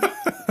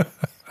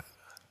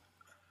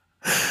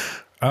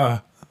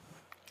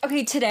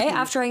 Okay, today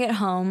after I get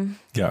home.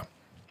 Yeah.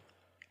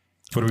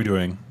 What are we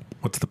doing?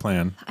 What's the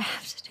plan? I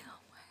have to do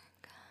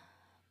homework.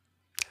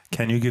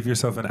 Can you give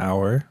yourself an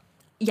hour?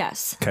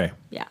 Yes. Okay.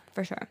 Yeah,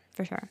 for sure.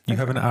 You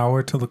have an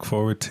hour to look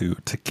forward to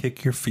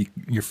kick your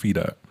feet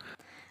up.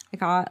 I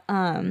got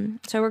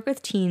so I work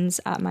with teens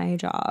at my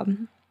job.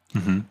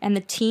 Mm-hmm. And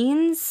the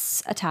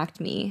teens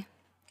attacked me.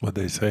 What'd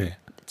they say?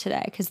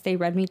 Today, because they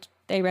read me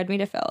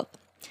to filth.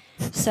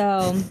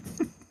 So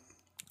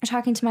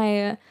talking to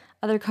my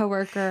other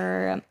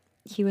coworker,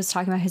 he was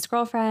talking about his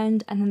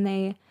girlfriend, and then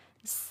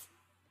this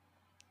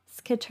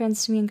kid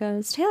turns to me and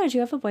goes, "Taylor, do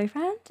you have a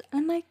boyfriend?"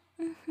 And I'm like,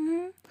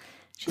 mm-hmm.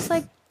 She's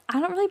like, "I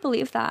don't really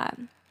believe that.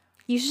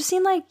 You just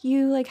seem like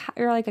you're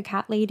like a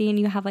cat lady and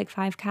you have like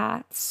 5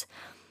 cats.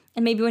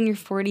 And maybe when you're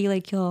 40,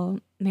 like you'll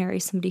marry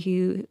somebody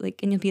who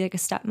like, and you'll be like a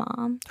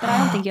stepmom. But I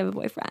don't think you have a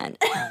boyfriend."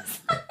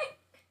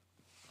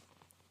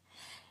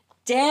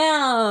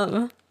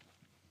 Damn.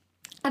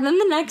 And then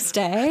the next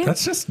day,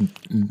 That's just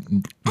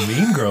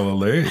mean girl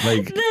alert.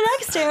 Like the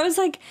next day I was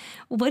like,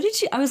 what did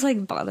you, I was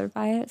like bothered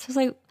by it. So I was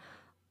like,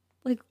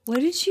 what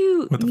did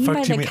you mean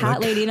by the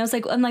cat lady? And I was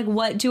like,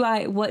 what do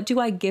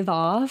I give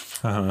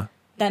off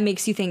that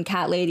makes you think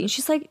cat lady? And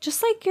she's like,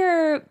 just like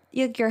your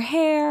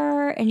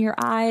hair and your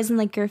eyes and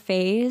like your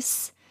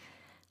face.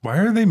 why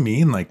are they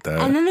mean like that?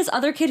 And then this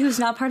other kid who's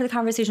not part of the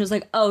conversation was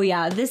like, oh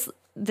yeah, this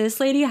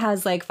lady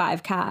has like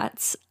 5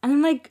 cats. And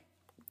I'm like,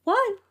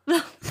 what?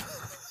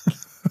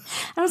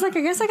 I was like,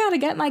 I guess I gotta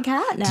get my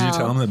cat now. Did you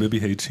tell him that Bibby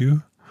hates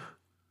you?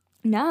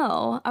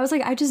 No. I was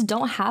like, I just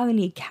don't have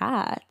any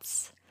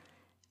cats.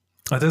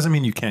 That doesn't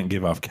mean you can't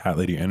give off cat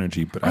lady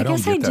energy, but I don't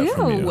guess get I that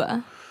from do.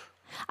 you.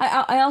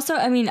 I also,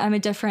 I mean, I'm a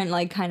different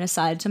like kind of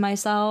side to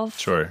myself.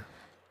 Sure.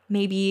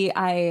 Maybe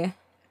I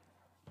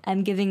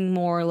am giving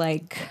more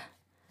like...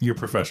 Your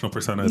professional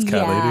persona is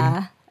cat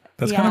lady?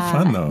 That's kind of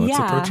fun though. It's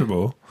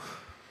approachable.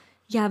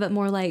 Yeah, but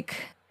more like...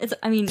 It's,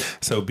 I mean...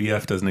 So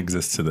BF doesn't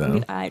exist to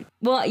them.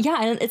 Well, yeah,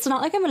 and it's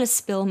not like I'm going to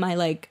spill my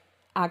like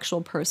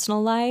actual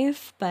personal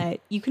life,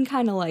 but you can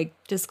kind of like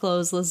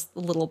disclose this a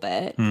little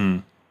bit.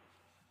 And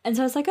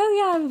so I was like, oh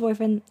yeah, I have a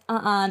boyfriend.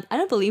 I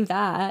don't believe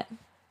that.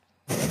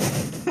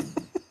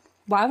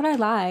 Why would I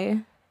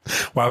lie?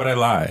 Why would I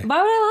lie?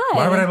 Why would I lie?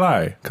 Why would I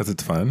lie? Because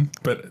it's fun,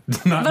 but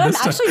not. But I'm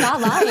this actually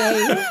time. not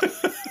lying.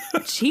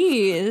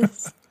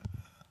 Jeez.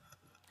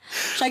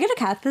 Should I get a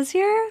cat this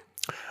year?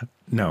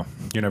 No,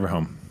 you're never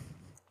home.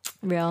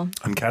 Real.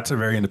 And cats are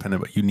very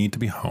independent, but you need to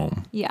be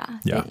home. Yeah.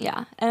 Yeah.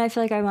 Yeah. And I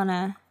feel like I want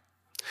to...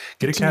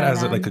 Get a cat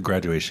as like a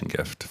graduation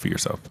gift for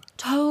yourself.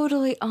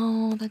 Totally.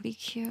 Oh, that'd be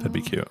cute. That'd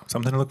be cute.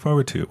 Something to look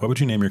forward to. What would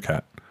you name your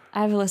cat?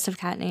 I have a list of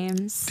cat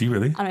names. Do you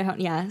really? On my phone,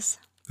 yes.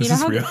 This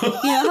is real?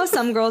 You know how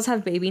some girls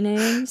have baby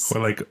names?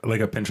 Or like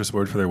a Pinterest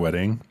board for their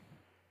wedding?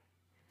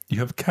 You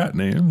have cat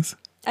names?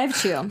 I have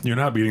 2. You're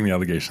not beating the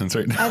allegations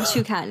right now. I have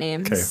 2 cat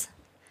names. Okay.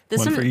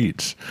 This one for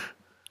each.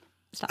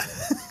 Stop.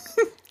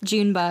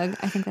 Junebug.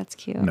 I think that's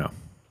cute. No.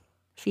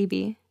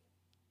 Phoebe.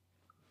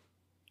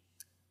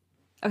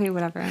 Okay,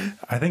 whatever.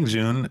 I think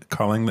June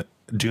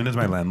is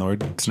my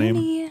landlord's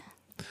name,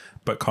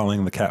 but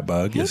calling the cat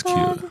Bug is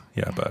Bug. cute.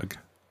 Yeah, Bug.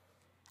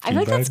 I feel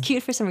like that's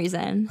cute for some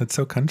reason. That's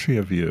so country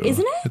of you.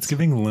 Isn't it? It's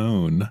giving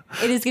loon.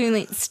 It is giving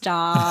like,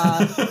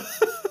 stop.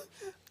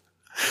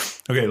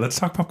 Okay, let's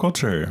talk pop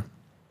culture.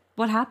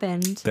 What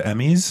happened? The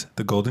Emmys,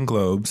 the Golden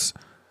Globes.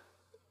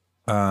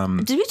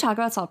 Did we talk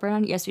about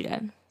Saltburn? Yes, we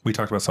did. We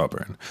talked about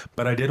Saltburn,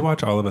 but I did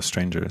watch All of Us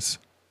Strangers.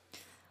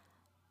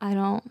 I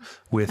don't.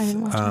 With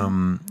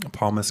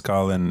Paul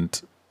Mescal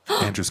and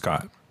Andrew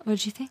Scott. What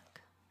did you think?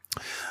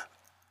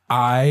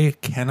 I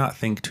cannot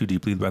think too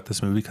deeply about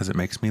this movie because it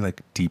makes me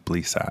like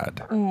deeply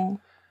sad. Oh.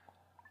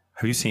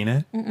 Have you seen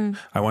it? Mm-mm.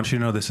 I want you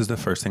to know this is the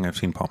first thing I've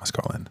seen Paul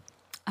Mescal in.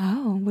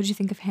 Oh, what did you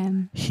think of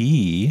him?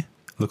 He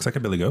looks like a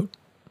billy goat.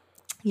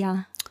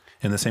 Yeah.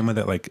 In the same way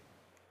that like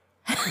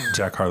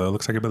Jack Harlow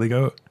looks like a billy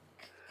goat.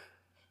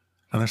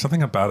 And there's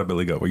something about a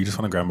billy goat where you just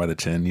want to grab him by the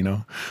chin, you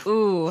know?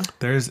 Ooh.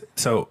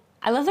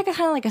 I love like a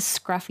kind of like a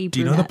scruffy brunette. Do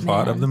you know the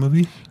plot of the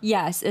movie?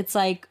 Yes. It's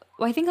like,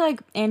 well, I think like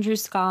Andrew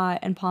Scott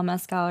and Paul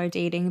Mescal are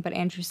dating, but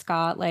Andrew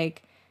Scott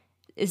like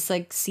is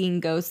like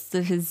seeing ghosts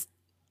of his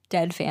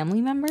dead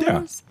family members. Yeah,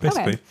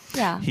 basically. Okay.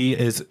 Yeah. He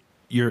is,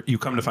 you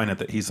come to find out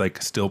that he's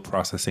like still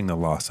processing the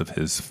loss of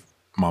his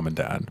mom and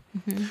dad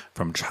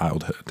from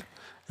childhood.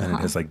 And it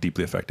has like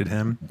deeply affected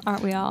him.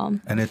 Aren't we all?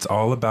 And it's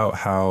all about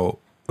how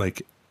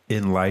like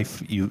in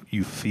life you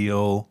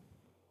can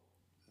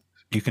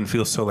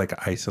feel so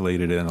like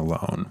isolated and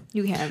alone.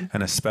 You can.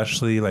 And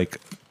especially like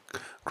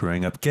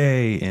growing up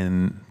gay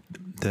in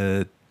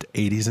the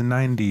 80s and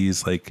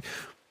 90s, like,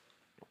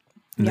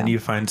 and then you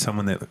find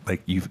someone that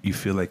like you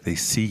feel like they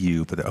see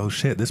you, but oh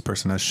shit, this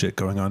person has shit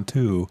going on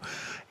too.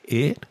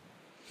 It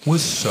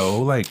was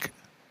so like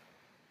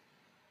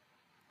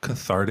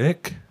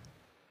cathartic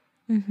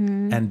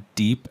and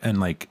deep and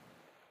like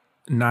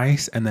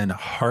nice and then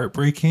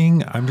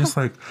heartbreaking. I'm just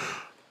like,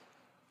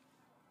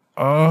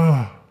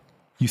 oh,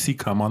 you see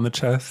cum on the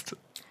chest?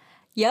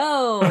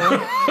 Yo.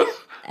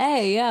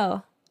 Hey,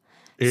 yo.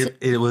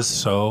 It was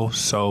so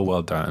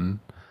well done.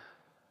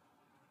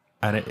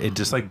 And it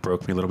just like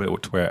broke me a little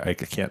bit to where I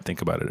can't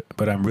think about it.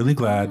 But I'm really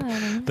glad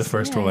the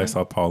first role I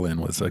saw Paul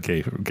in was a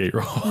gay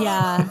role.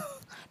 Yeah.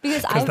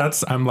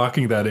 Because I'm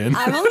locking that in.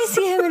 I've only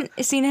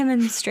seen him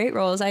in straight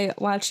roles. I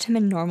watched him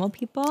in Normal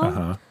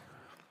People.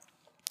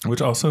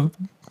 Which also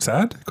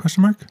sad?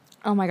 Question mark?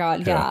 Oh my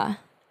god, yeah.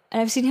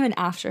 And I've seen him in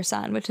After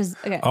Sun, which is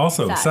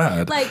also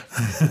sad. Like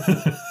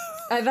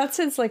that's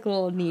his like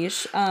little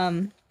niche.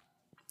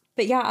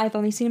 But yeah, I've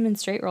only seen him in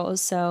straight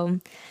roles. So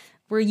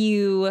did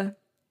you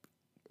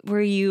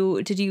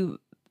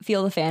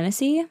feel the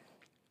fantasy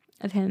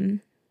of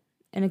him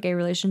in a gay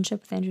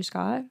relationship with Andrew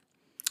Scott?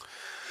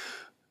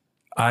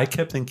 I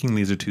kept thinking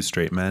these are two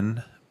straight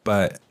men,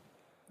 but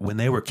when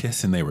they were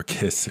kissing, they were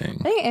kissing.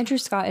 I think Andrew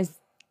Scott is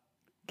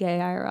gay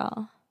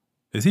IRL.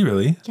 Is he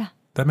really? Yeah.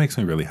 That makes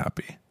me really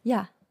happy.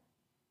 Yeah.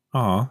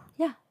 Aw.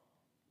 Yeah.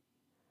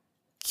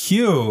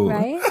 Cute.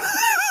 Right?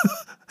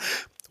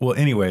 Well,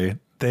 anyway,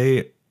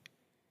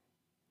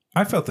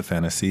 I felt the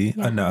fantasy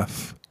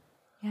enough.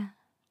 Yeah.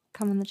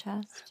 Come in the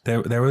chest.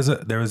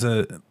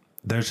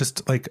 There's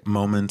just like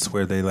moments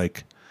where they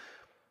like,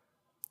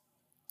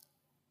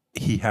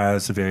 he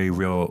has very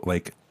real,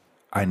 like,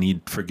 I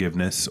need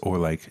forgiveness or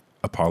like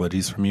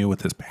apologies from you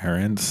with his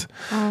parents.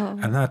 Oh.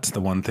 And that's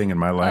the one thing in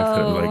my life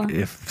that like,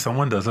 if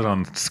someone does it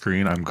on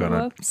screen, I'm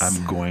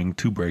going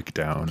to break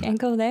down. Can't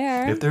go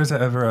there. If there's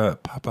ever a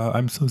Papa,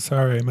 I'm so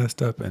sorry I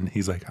messed up. And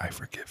he's like, I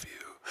forgive you.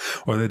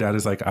 Or the dad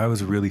is like, I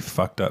was really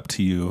fucked up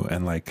to you.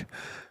 And like,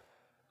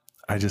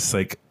 I just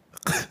like,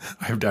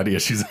 I have daddy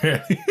issues.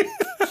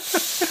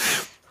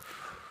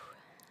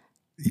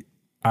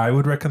 I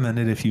would recommend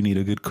it if you need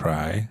a good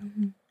cry.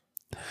 Mm-hmm.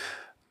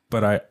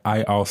 But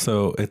I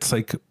also, it's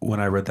like when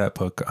I read that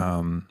book,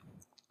 A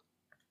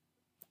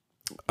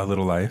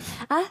Little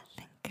Life. I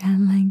think I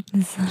like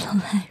This Little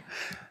Life.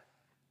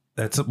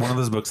 That's one of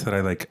those books that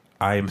I like.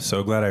 I am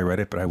so glad I read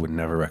it, but I would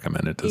never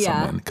recommend it to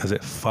someone because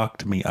it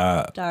fucked me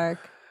up.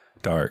 Dark.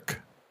 So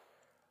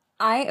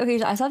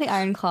I saw The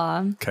Iron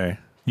Claw. Okay.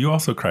 You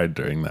also cried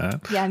during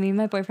that. Yeah, me and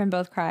my boyfriend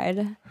both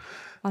cried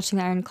watching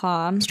The Iron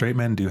Claw. Straight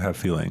men do have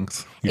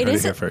feelings. You heard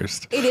it here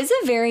first. It is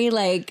a very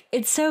like,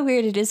 it's so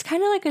weird. It is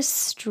kind of like a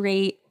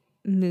straight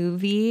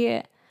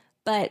movie,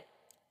 but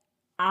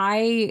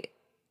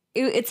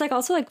it's like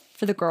also like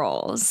for the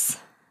girls.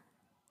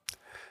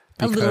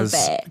 A little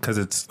bit. Because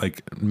it's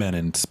like men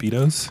in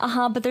Speedos?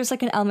 But there's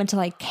like an element to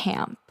like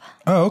camp.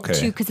 Oh, okay.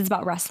 Too, because it's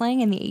about wrestling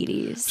in the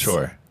 80s.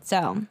 Sure.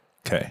 So.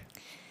 Okay.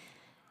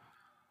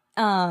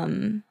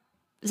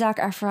 Zac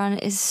Efron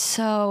is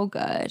so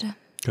good.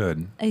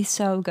 Good. He's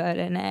so good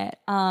in it.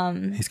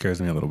 He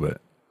scares me a little bit.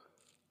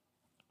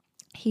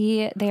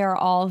 They are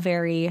all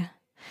very,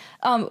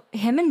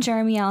 him and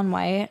Jeremy Allen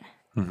White,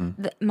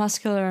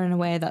 muscular in a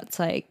way that's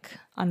like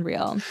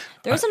unreal.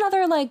 There's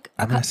another like.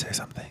 I'm going to say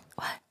something.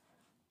 What?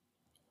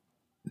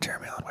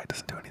 Jeremy Allen White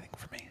doesn't do anything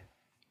for me.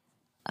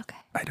 Okay.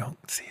 I don't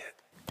see it.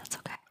 That's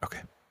okay.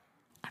 Okay.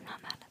 I'm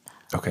not mad at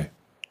that. Okay.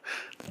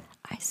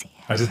 I see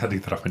it. I just had to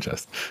get that off my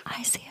chest.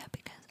 I see it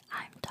because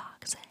I'm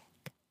toxic.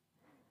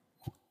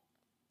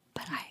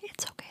 But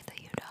it's okay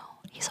that you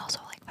don't. He's also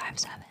like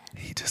 5'7".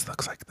 He just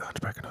looks like the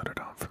Hunchback of Notre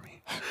Dame for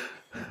me.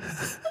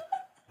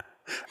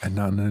 And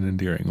not in an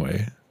endearing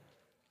way.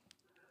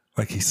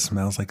 Like he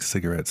smells like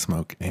cigarette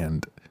smoke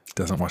and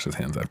doesn't wash his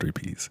hands after he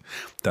pees.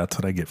 That's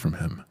what I get from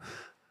him.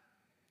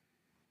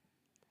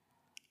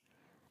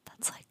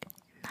 That's like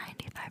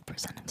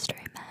 95% of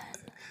straight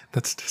men.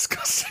 That's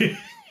disgusting.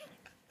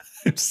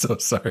 I'm so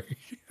sorry.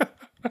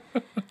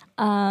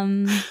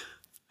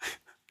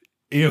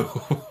 Ew.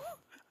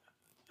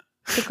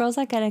 The girls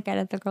that get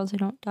it. The girls who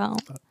don't.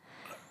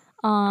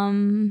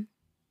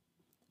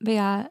 But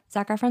yeah,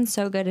 Zac Efron's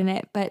so good in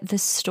it. But the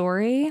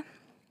story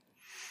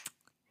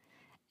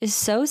is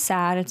so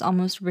sad. It's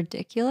almost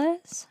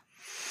ridiculous.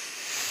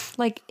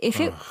 Like if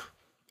it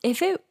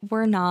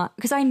were not,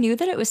 because I knew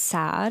that it was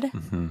sad,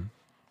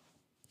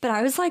 but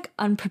I was like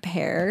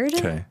unprepared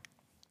a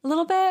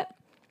little bit.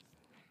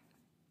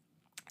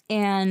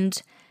 And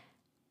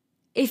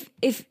if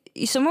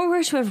someone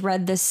were to have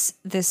read this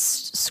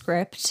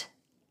script,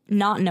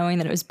 not knowing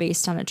that it was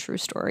based on a true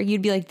story,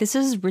 you'd be like, this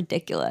is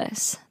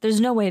ridiculous. There's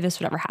no way this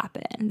would ever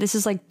happen. This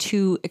is like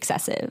too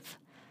excessive.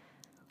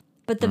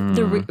 But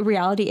the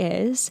reality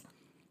is,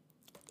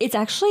 it's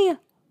actually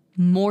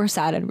more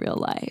sad in real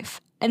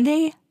life. And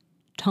they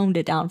toned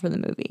it down for the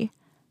movie.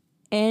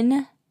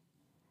 Insane.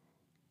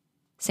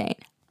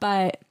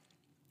 But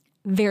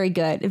very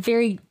good.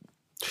 Very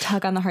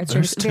tug on the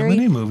heartstrings. There's too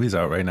many movies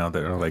out right now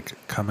that are like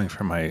coming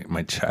from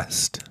my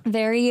chest.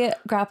 Very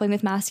grappling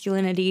with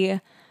masculinity.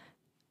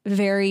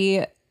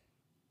 Very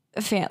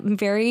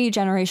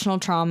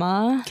generational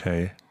trauma.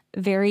 Okay.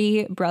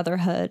 Very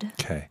brotherhood.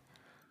 Okay.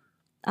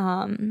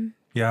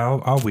 Yeah,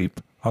 I'll weep.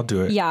 I'll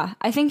do it. Yeah,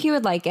 I think you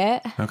would like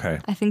it. Okay.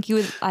 I think you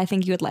would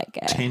like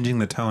it. Changing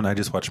the tone. I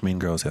just watched Mean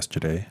Girls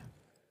yesterday.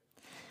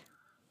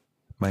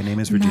 My name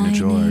is Regina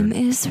George. My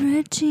name is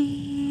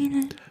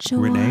Regina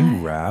George. Renee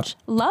Rapp.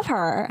 Love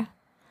her.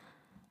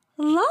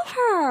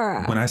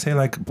 When I say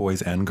like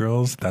boys and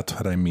girls, that's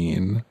what I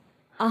mean.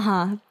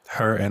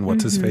 Her and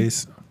what's his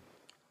face?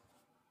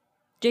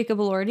 Jacob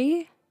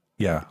Elordi.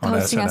 Yeah, on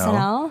hosting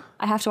SNL.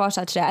 I have to watch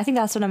that today. I think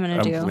that's what I'm going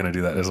to do. I'm going to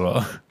do that as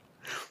well.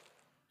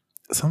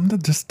 Something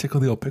to just tickle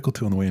the old pickle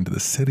to on the way into the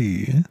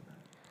city.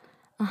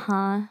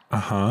 I'm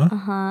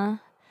going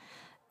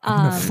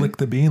to flick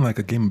the bean like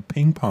a game of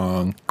ping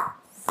pong.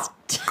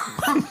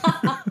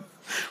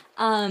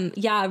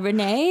 Yeah,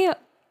 Renee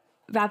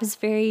Rapp is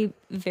very,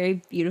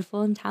 very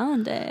beautiful and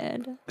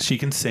talented. She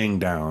can sing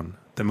down.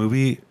 The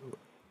movie.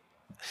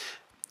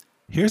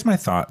 Here's my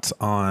thoughts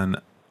on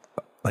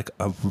like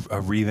a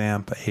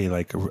revamp,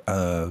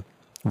 a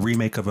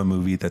remake of a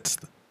movie that's.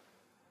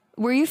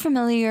 Were you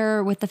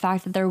familiar with the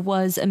fact that there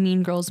was a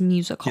Mean Girls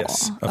musical?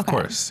 Yes, of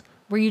course.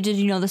 Did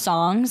you know the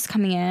songs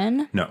coming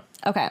in? No.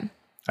 Okay.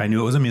 I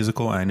knew it was a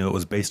musical. I knew it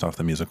was based off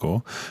the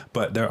musical,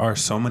 but there are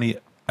so many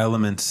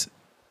elements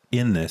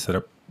in this that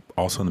are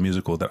also in the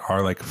musical that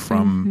are like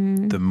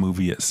from the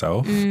movie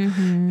itself.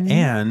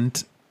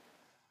 And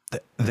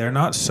they're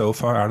not so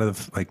far out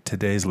of like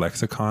today's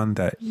lexicon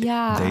that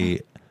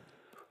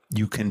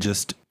you can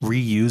just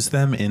reuse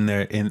them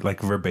in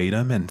like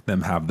verbatim and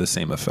them have the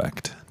same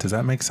effect. Does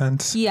that make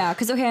sense? Yeah,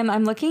 because okay,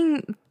 I'm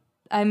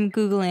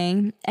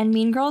Googling, and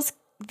Mean Girls,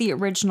 the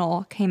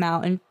original, came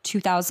out in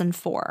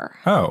 2004.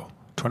 Oh,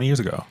 20 years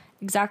ago.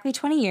 Exactly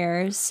 20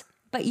 years.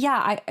 But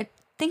yeah, I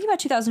thinking about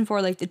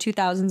 2004, like the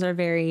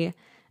 2000s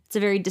it's a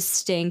very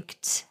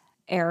distinct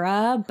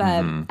era,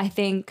 but I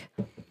think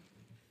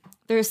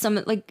there's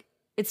some, like,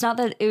 it's not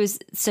that it was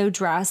so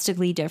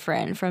drastically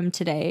different from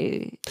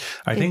today.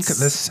 I think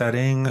the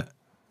setting,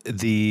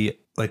 the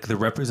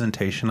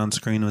representation on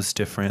screen was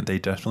different. They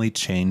definitely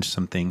changed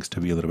some things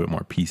to be a little bit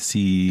more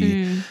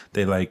PC.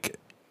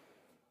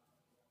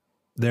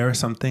 There are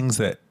some things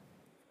that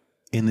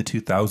in the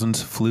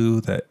 2000s flew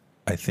that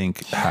I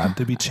think had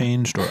to be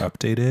changed or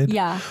updated.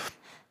 Yeah.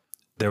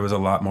 There was a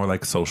lot more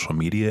like social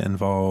media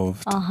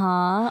involved.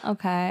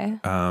 Okay.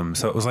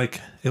 So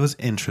it was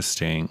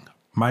interesting.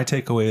 My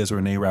takeaway is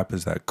Renee Rapp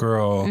is that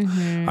girl.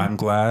 I'm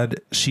glad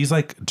she's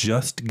like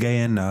just gay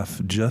enough,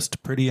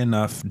 just pretty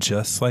enough,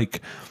 just like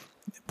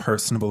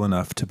personable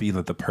enough to be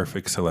like the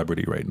perfect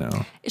celebrity right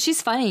now.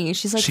 She's funny.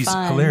 She's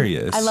fun.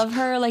 Hilarious. I love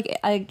her. Like,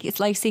 it's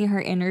like seeing her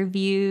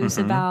interviews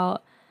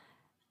about.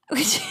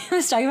 She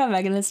was talking about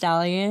Megan Thee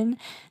Stallion.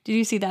 Did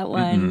you see that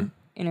one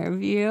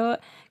interview?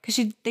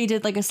 Because they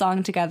did like a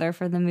song together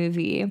for the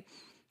movie,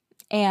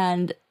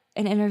 and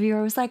an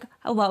interviewer was like,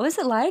 "Oh, what was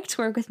it like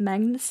to work with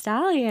Megan Thee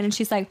Stallion?" And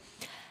she's like,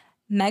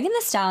 "Megan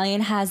Thee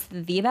Stallion has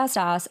the best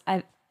ass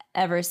I've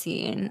ever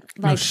seen."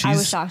 Like, I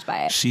was shocked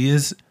by it. She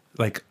is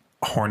like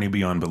horny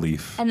beyond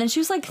belief. And then she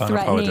was like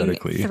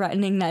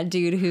threatening that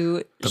dude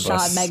who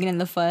shot Megan in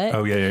the foot.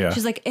 Oh yeah.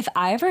 She's like, if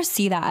I ever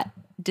see that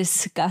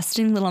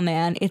disgusting little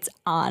man, it's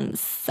on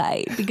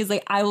sight, because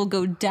like I will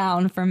go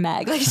down for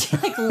Meg. Like, she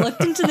like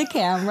looked into the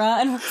camera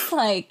and was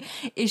like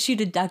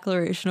issued a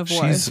declaration of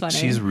war.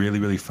 She's really,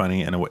 really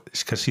funny, and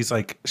because she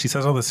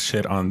says all this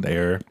shit on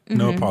there,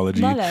 no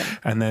apology,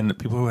 and then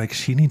people are like,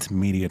 she needs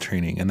media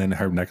training, and then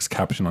her next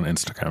caption on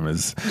Instagram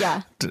is,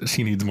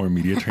 she needs more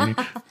media training.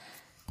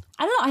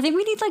 I don't know. I think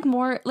we need like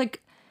more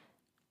like,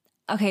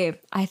 okay,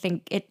 I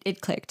think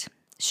it clicked.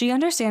 She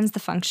understands the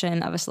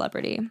function of a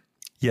celebrity.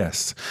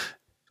 Yes.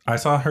 I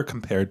saw her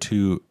compared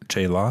to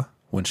J-Law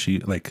when she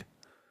like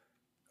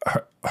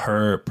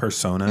her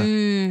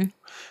persona.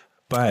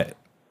 But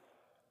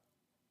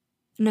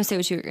no, say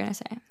what you were going to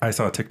say. I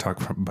saw a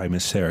TikTok by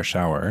Miss Sarah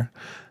Shower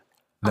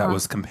that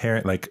was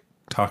comparing, like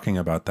talking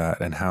about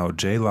that and how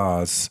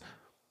J-Law's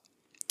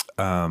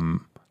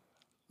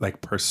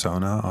like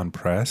persona on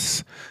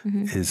press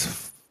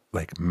is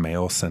like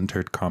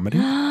male-centered comedy.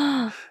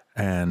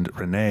 And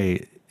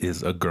Renee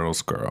is a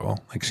girl's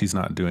girl. Like, she's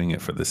not doing it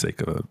for the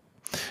sake of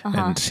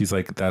and she's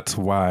like, that's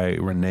why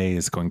Renee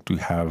is going to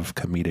have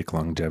comedic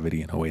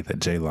longevity in a way that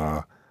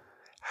J-Law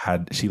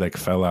had. She like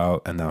fell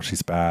out and now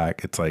she's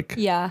back. It's like,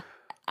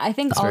 I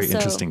think it's also a very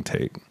interesting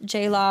take.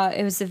 J-Law,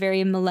 it was a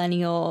very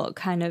millennial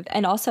kind of,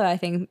 and also I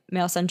think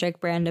male-centric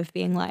brand of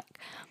being like,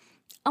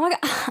 oh my God,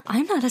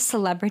 I'm not a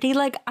celebrity.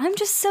 Like, I'm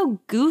just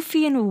so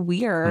goofy and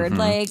weird.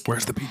 Like,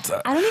 where's the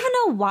pizza? I don't even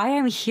know why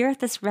I'm here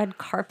at this red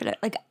carpet.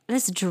 Like,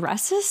 this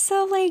dress is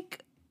so like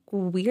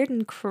weird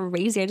and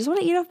crazy. I just want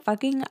to eat a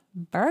fucking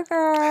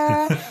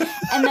burger.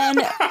 And then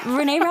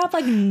Renee Rapp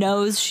like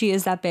knows she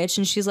is that bitch,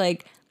 and she's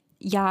like,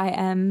 yeah, I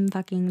am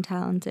fucking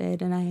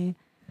talented, and I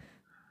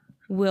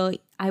will,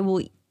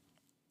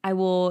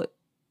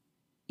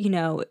 you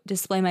know,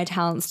 display my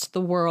talents to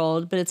the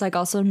world, but it's like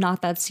also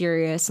not that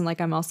serious, and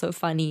like I'm also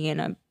funny and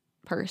a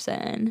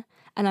person,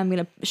 and I'm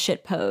gonna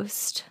shit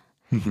post.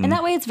 And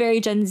that way it's very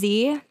Gen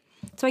Z.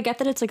 So I get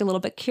that it's like a little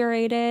bit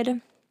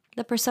curated,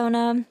 the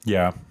persona.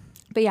 Yeah.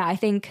 But yeah, I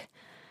think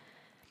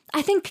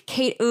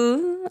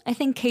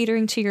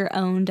catering to your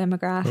own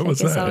demographic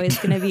is always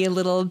going to be a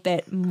little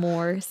bit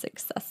more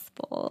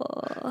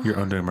successful. Your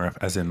own demographic,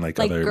 as in like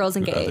other girls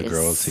and gays. Other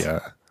girls, yeah.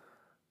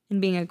 And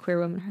being a queer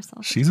woman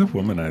herself. She's a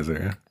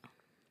womanizer.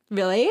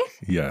 Really?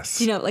 Yes.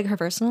 Do you know like her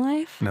personal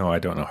life? No, I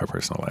don't know her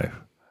personal life.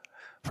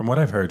 From what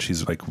I've heard,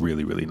 she's like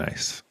really, really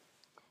nice.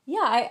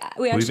 Yeah,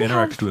 we've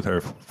interacted with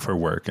her for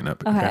work, and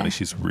apparently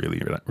she's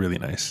really, really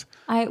nice.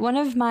 One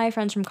of my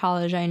friends from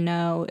college I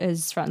know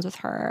is friends with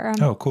her.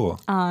 Oh, cool.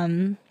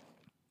 Yeah,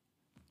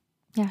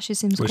 she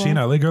seems cool. Was she an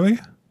LA girly?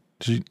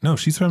 No,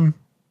 she's from.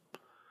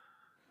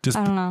 Just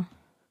I don't know.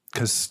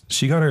 Because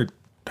she got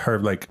her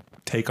like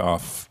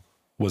takeoff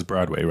was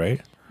Broadway, right?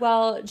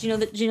 Well, do you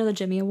know the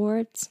Jimmy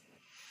Awards?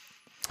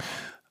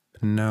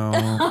 No.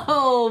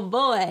 Oh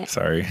boy.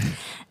 Sorry.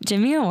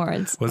 Jimmy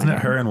Awards. Wasn't it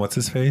her and what's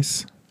his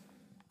face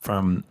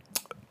from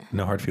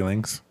No Hard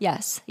Feelings?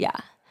 Yes. Yeah.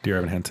 Dear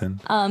Evan Hansen.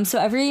 So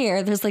every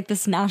year there's like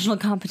this national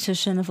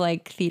competition of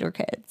like theater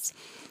kids,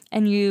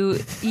 and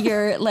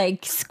your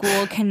like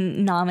school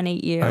can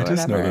nominate you. I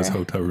just know those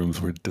hotel rooms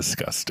were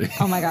disgusting.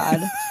 Oh my God.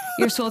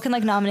 Your school can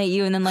like nominate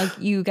you, and then like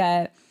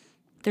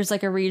there's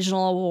like a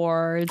regional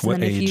awards. What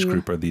and then age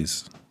group are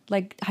these?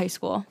 like high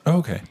school. Oh,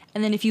 okay.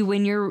 And then if you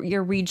win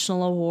your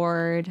regional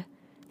award,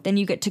 then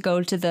you get to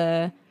go to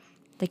the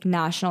like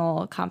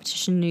national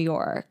competition in New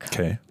York.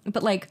 Okay.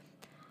 But like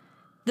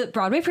the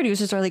Broadway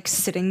producers are like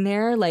sitting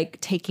there like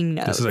taking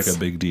notes. This is like a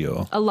big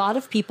deal. A lot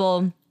of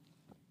people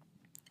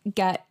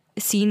get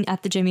seen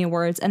at the Jimmy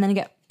Awards and then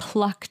get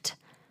plucked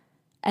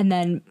and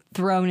then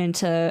thrown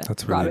into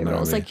That's really Broadway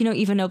roles. gnarly. Like, you know,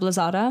 Eva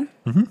Noblezada?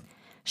 Mm-hmm.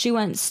 She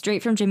went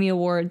straight from Jimmy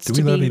Awards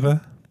Do we love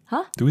Eva?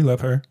 Huh? Do we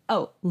love her?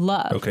 Oh,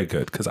 love. Okay,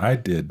 good. Because I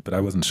did, but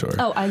I wasn't sure.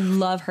 Oh, I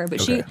love her. But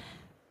Okay.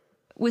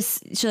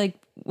 she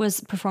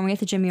was performing at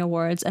the Jimmy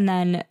Awards and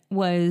then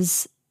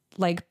was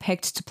like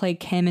picked to play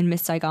Kim in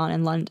Miss Saigon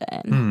in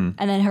London.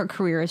 And then her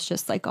career has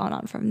just like gone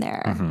on from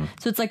there.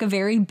 So it's like a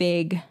very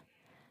big,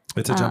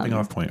 It's a jumping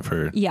off point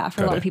for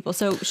for a lot of people.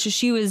 So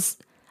she was,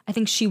 I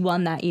think she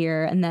won that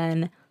year and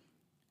then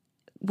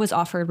was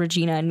offered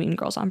Regina and Mean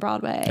Girls on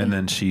Broadway. And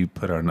then she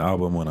put out an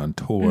album, went on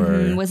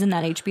tour. Was in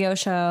that HBO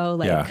show.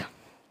 Like, Yeah.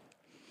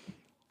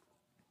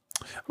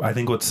 I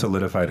think what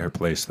solidified her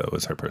place, though,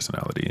 is her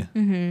personality.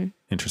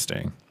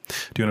 Interesting.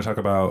 Do you want to talk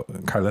about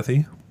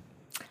Carlethy?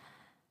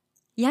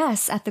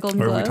 yes, at the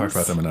Golden Or have Globes. we talked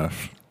about them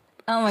enough?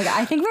 Oh my God.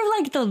 I think we're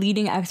like the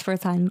leading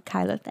experts on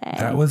Kyla Thay.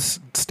 That was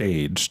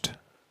staged.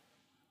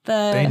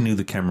 They The knew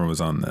the camera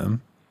was on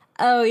them.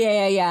 Oh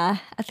yeah.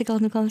 At the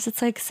Golden Globes,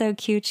 it's like so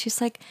cute.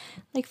 She's like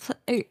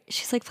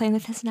she's like playing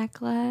with his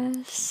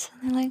necklace.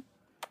 And they're like,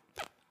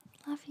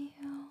 love you.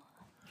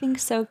 Being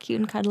so cute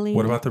and cuddly.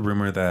 What about the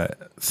rumor that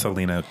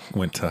Selena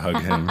went to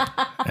hug him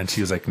and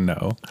she was like,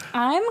 no?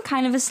 I'm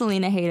kind of a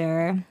Selena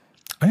hater.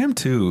 I am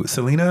too.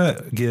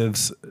 Selena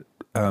gives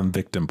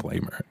victim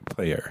player,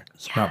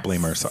 not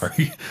blamer.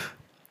 Sorry.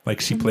 Like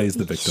she plays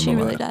the victim She a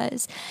really lot.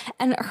 does.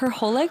 And her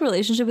whole like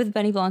relationship with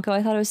Benny Blanco,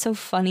 I thought it was so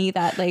funny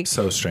that like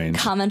So strange.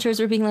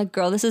 commenters were being like,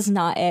 girl, this is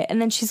not it. And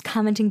then she's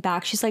commenting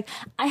back. She's like,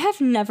 I have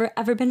never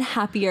ever been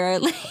happier.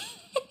 Like,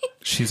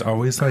 She's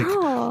always like,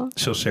 Oh.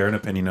 she'll share an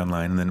opinion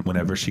online, and then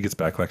whenever she gets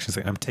backlash, she's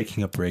like, I'm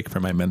taking a break for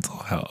my mental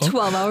health.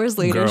 12 hours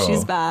later, Girl,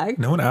 she's back.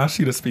 No one asked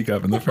you to speak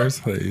up in the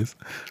first place.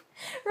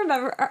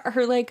 Remember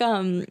her like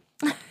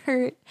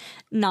her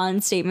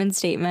non-statement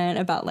statement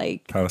about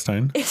like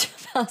Palestine. it's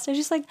Palestine.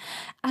 She's like,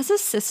 as a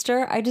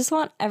sister, I just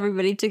want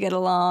everybody to get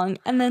along.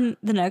 And then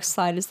the next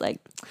slide is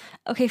like,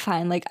 okay,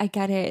 fine, like I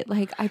get it.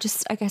 Like I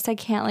guess I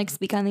can't like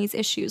speak on these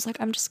issues. Like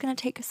I'm just gonna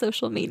take a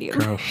social media.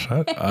 Girl,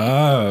 shut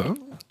up.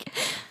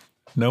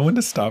 No one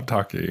to stop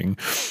talking.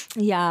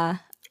 Yeah,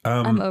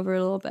 I'm over it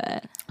a little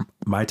bit.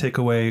 My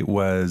takeaway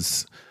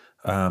was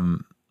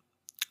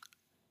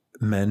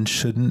men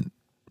shouldn't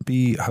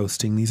be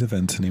hosting these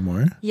events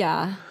anymore.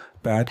 Yeah.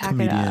 Bad Pack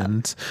it up.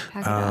 comedians.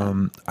 Pack it up.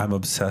 I'm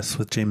obsessed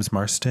with James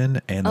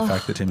Marston and the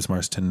fact that James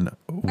Marston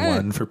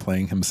won for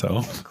playing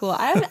himself. Cool.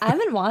 I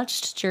haven't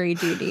watched Jury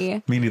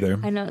Duty. Me neither.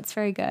 I know it's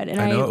very good. And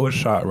I know it was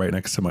shot right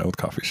next to my old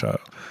coffee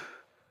shop.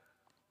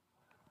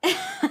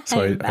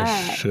 So I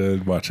bet.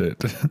 should watch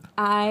it.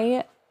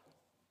 I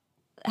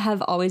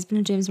have always been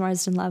a James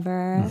Marsden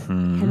lover.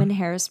 Him in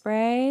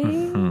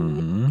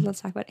Hairspray.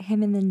 Let's talk about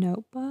him in The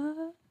Notebook.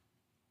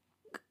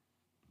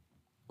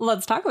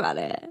 Let's talk about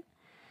it.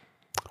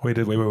 Wait.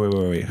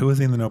 Who was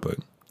he in The Notebook?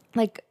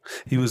 Like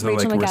He was the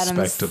Rachel like McAdams.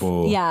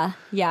 respectable.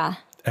 Yeah.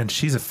 And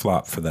she's a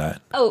flop for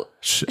that. Oh,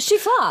 she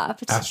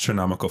flopped.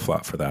 Astronomical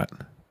flop for that.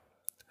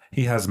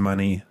 He has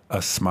money,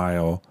 a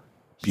smile,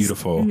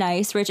 beautiful.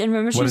 Nice, rich. And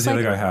remember, she What was does the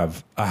like other guy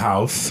have? A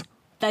house?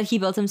 that he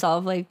built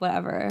himself. Like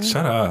whatever.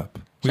 Shut up.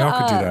 We all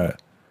could do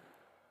that.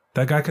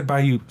 That guy could buy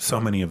you so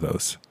many of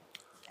those.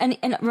 And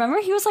remember,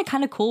 he was like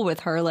kind of cool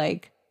with her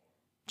like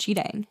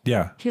cheating.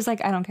 Yeah. He was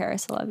like, I don't care. I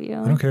still love you.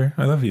 I don't care.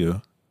 I love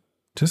you.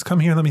 Just come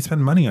here and let me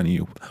spend money on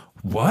you.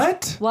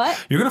 What?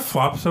 What? You're going to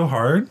flop so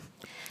hard?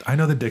 I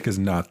know the dick is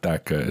not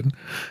that good.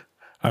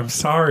 I'm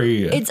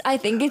sorry. I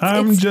think it's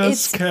I'm it's,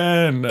 just it's,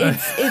 Ken.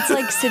 it's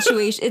like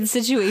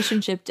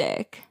situationship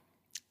dick.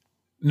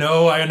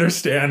 No, I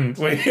understand.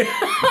 Wait.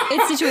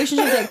 It's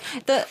situationship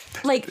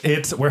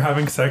dick. We're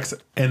having sex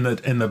in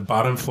the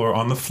bottom floor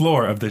on the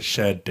floor of the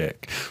shed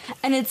dick.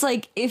 And it's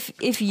like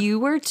if you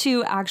were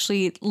to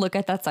actually look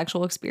at that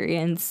sexual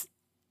experience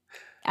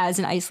as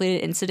an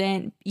isolated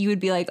incident, you would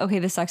be like, okay,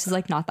 the sex is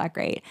like not that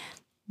great.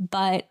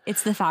 But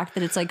it's the fact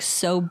that it's like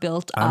so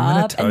built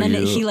up, and then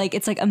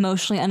it's like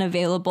emotionally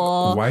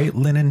unavailable. White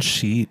linen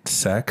sheet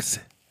sex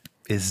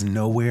is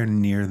nowhere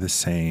near the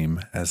same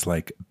as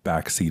like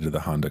backseat of the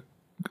Honda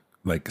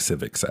like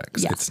Civic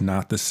sex. Yeah. It's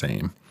not the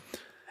same.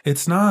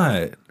 It's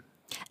not.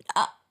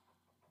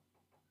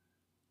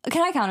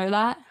 Can I counter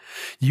that?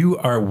 You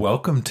are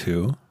welcome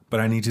to, but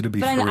I need you to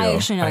be for real. I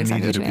actually know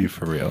exactly need you what to you be mean.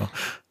 for real.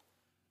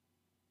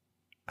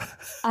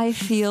 I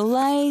feel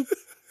like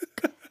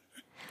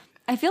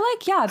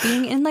yeah,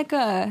 being in like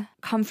a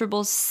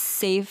comfortable,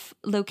 safe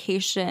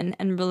location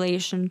and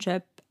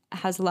relationship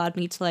has allowed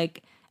me to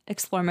like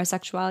explore my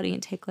sexuality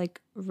and take like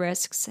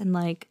risks and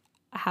like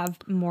have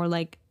more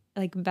like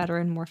like better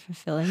and more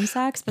fulfilling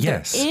sex, but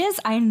Yes. there is,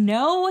 I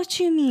know what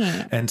you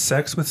mean. And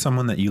sex with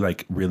someone that you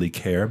like really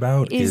care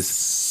about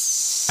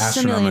is a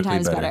million astronomically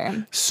times better.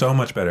 better. So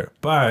much better.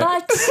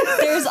 But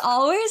there's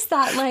always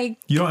that like,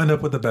 you don't end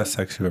up with the best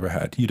sex you've ever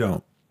had. You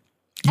don't.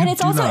 and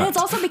it's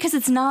also because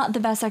it's not the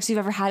best sex you've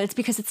ever had. It's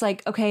because it's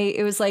like, okay,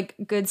 it was like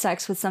good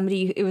sex with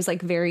somebody it was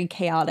like very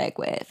chaotic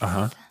with.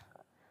 Uh-huh.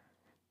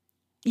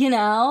 You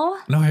know?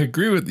 No, I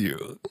agree with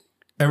you.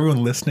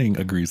 Everyone listening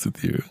agrees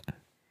with you.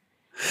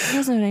 You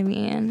guys know what I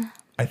mean?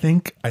 I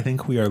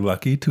think we are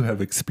lucky to have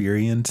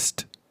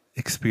experienced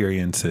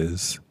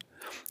experiences,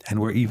 and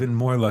we're even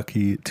more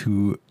lucky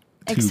to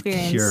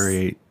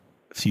curate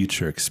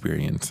future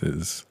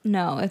experiences.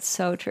 No, it's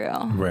so true.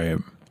 Right.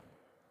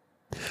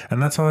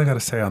 And that's all I got to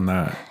say on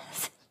that.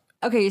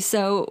 Okay,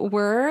 so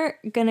we're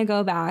going to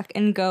go back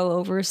and go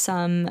over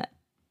some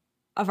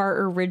of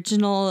our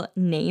original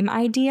name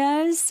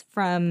ideas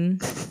from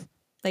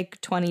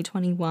like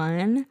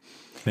 2021.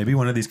 Maybe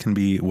one of these can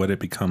be what it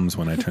becomes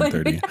when I turn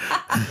 30.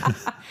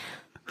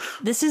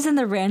 This is in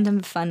the random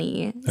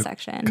funny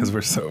section. Because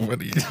we're so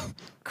funny.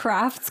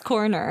 Crafts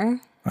Corner.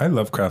 I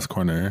love Crafts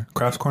Corner.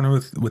 Crafts Corner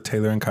with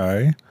Taylor and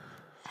Kai.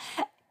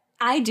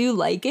 I do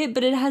like it,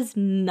 but it has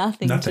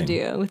nothing to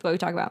do with what we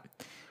talk about.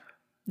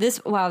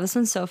 This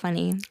one's so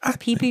funny.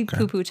 Pee pee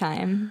poo poo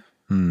time.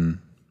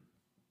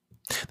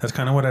 That's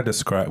kind of what I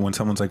describe when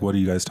someone's like, what do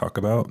you guys talk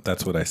about?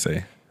 That's what I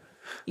say.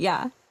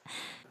 Yeah.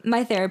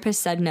 My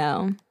therapist said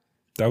no.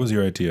 That was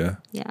your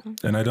idea. Yeah.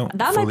 And I don't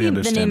that fully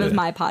might be the name it. of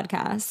my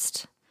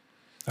podcast.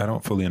 I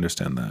don't fully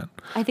understand that.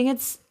 I think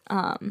it's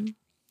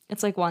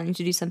like wanting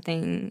to do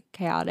something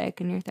chaotic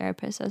and your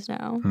therapist says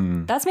no.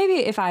 That's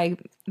maybe if I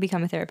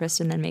become a therapist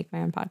and then make my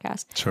own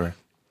podcast. Sure.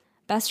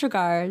 Best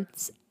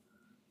regards,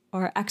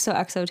 or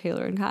XOXO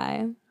Taylor and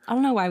Kai. I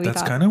don't know why we That's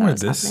thought kind of that where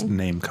was this happening.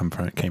 name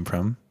came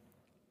from.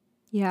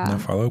 Yeah. No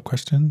follow-up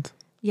questions?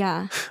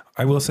 Yeah.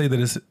 I will say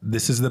that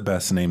this is the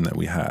best name that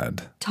we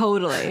had.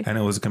 Totally. And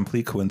it was a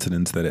complete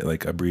coincidence that it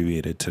like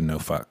abbreviated to No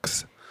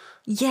Fucks.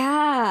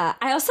 Yeah.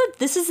 I also,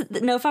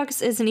 No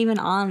Fucks isn't even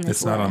on this list.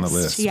 It's not on the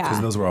list. Yeah.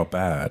 Because those were all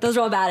bad. Those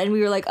were all bad. And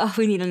we were like, oh,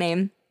 we need a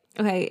name.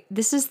 Okay.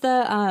 This is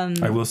the...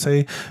 I will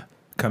say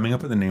coming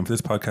up with a name for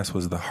this podcast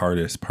was the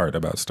hardest part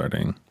about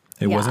starting.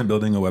 It wasn't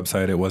building a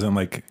website. It wasn't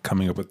like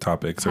coming up with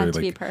topics. It had or to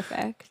like be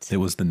perfect. It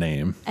was the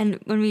name. And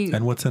when we...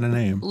 And what's in a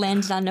name?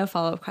 landed on no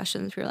follow-up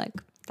questions, we were like,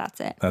 that's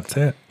it. That's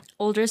it.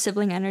 Older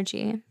sibling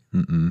energy.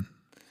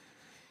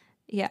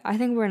 Yeah, I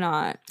think we're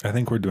not. I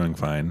think we're doing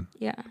fine.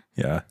 Yeah.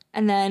 Yeah.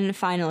 And then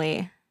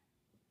finally,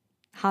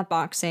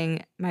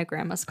 hotboxing my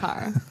grandma's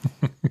car.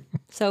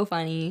 So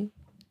funny.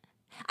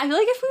 I feel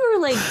like if we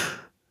were like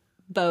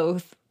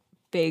both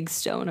big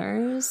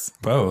stoners.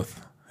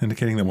 Both.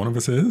 Indicating that one of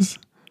us is?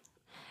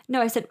 No,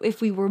 I said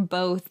if we were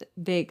both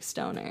big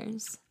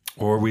stoners.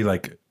 Or we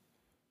like,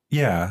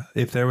 yeah,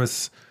 if there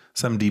was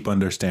some deep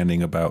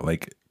understanding about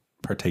like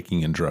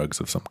partaking in drugs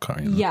of some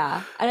kind.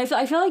 Yeah. And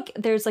I feel like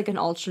there's like an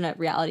alternate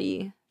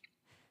reality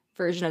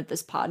version of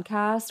this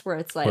podcast where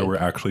it's like where we're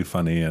actually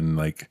funny and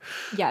like,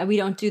 yeah, we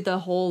don't do the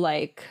whole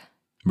like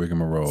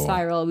rigmarole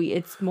spiral.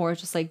 It's more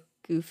just like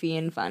goofy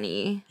and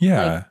funny.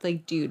 Yeah.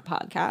 Like dude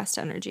podcast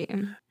energy.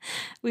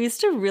 We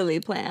used to really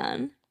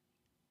plan.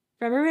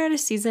 Remember we had a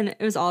season, it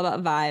was all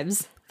about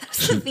vibes. That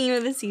was the theme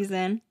of the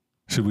season.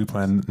 Should we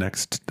plan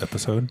next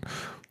episode?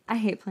 I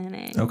hate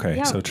planning. Okay,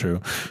 Yeah. so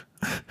true.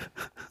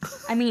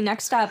 I mean,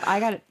 next up, I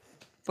got a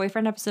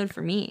boyfriend episode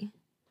for me.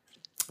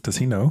 Does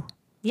he know?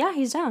 Yeah,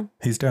 he's down.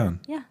 He's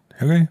down. Yeah.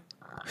 Okay.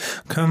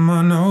 Come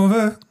on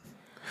over.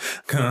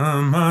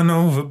 Come on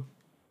over,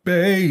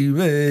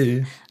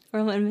 baby.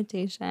 Oral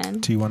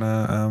invitation. Do you want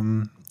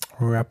to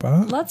wrap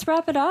up? Let's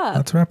wrap it up.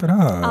 Let's wrap it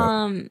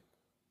up.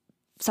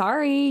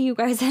 Sorry, you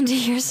guys had to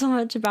hear so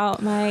much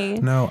about my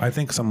No, I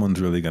think someone's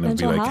really going to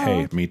be mental like, hey,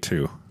 health. me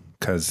too.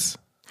 Because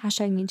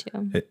hashtag me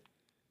too.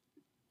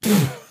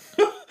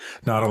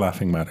 not a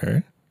laughing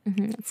matter.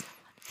 It's-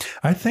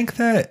 I think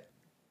that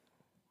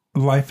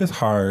life is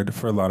hard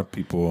for a lot of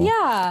people.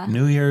 Yeah.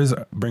 New Year's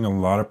bring a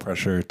lot of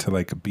pressure to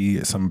like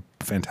be some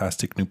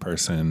fantastic new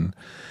person.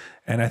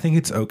 And I think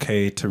it's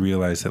okay to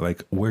realize that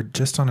like we're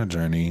just on a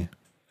journey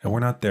and we're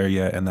not there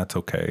yet, and that's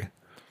okay.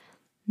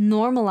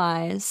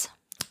 Normalize.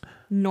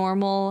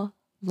 Normal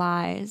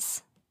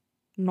lies.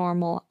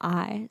 Normal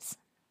eyes.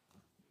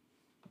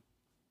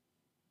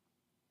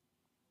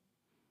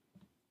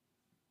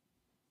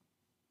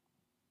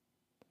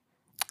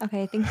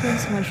 Okay, thank you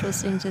so much for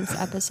listening to this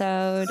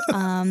episode.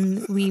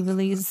 We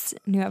release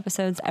new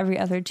episodes every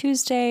other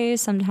Tuesday.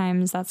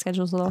 Sometimes that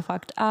schedule's a little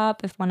fucked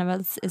up. If one of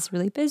us is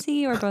really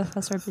busy or both of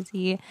us are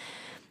busy,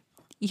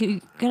 you're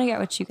gonna get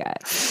what you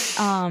get.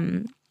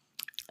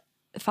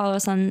 Follow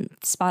us on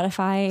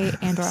Spotify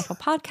and or Apple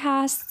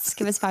Podcasts.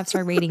 Give us a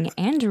 5-star rating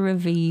and a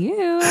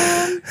review.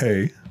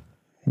 Hey,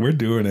 we're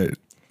doing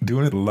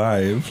it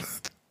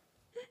live.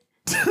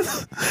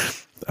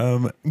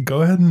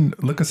 Go ahead and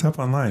look us up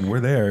online. We're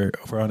there.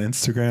 We're on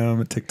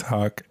Instagram,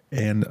 TikTok,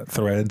 and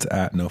Threads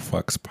at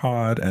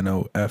NoFucksPod,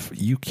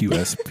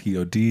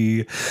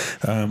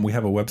 NoFucksPod. We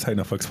have a website,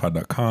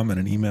 nofuckspod.com, and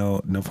an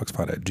email,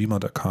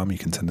 nofuckspod@gmail.com. You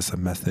can send us a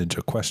message,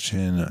 a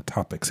question, a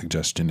topic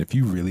suggestion. If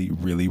you really,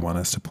 really want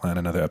us to plan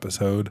another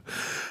episode,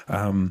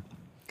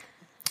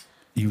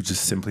 you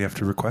just simply have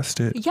to request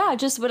it. Yeah,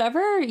 just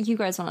whatever you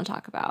guys want to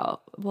talk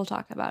about, we'll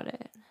talk about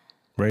it.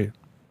 Right.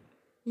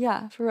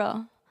 Yeah, for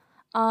real.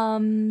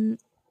 On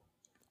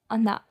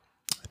that.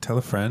 Tell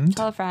a friend.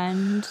 Tell a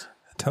friend.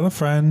 Tell a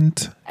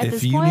friend.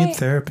 If you point, need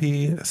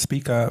therapy,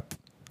 speak up.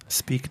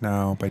 Speak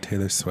Now by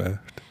Taylor Swift.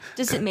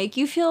 Does it make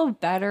you feel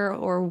better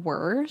or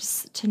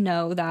worse to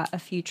know that a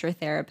future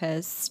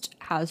therapist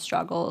has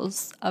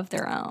struggles of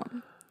their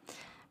own?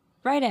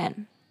 Write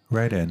in.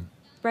 Okay.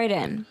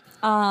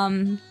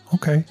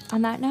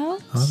 On that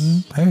note.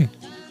 Hey.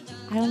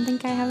 I don't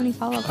think I have any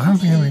follow-up questions. I don't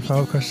think I have any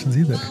follow-up questions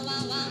either.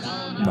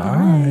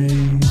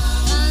 Bye.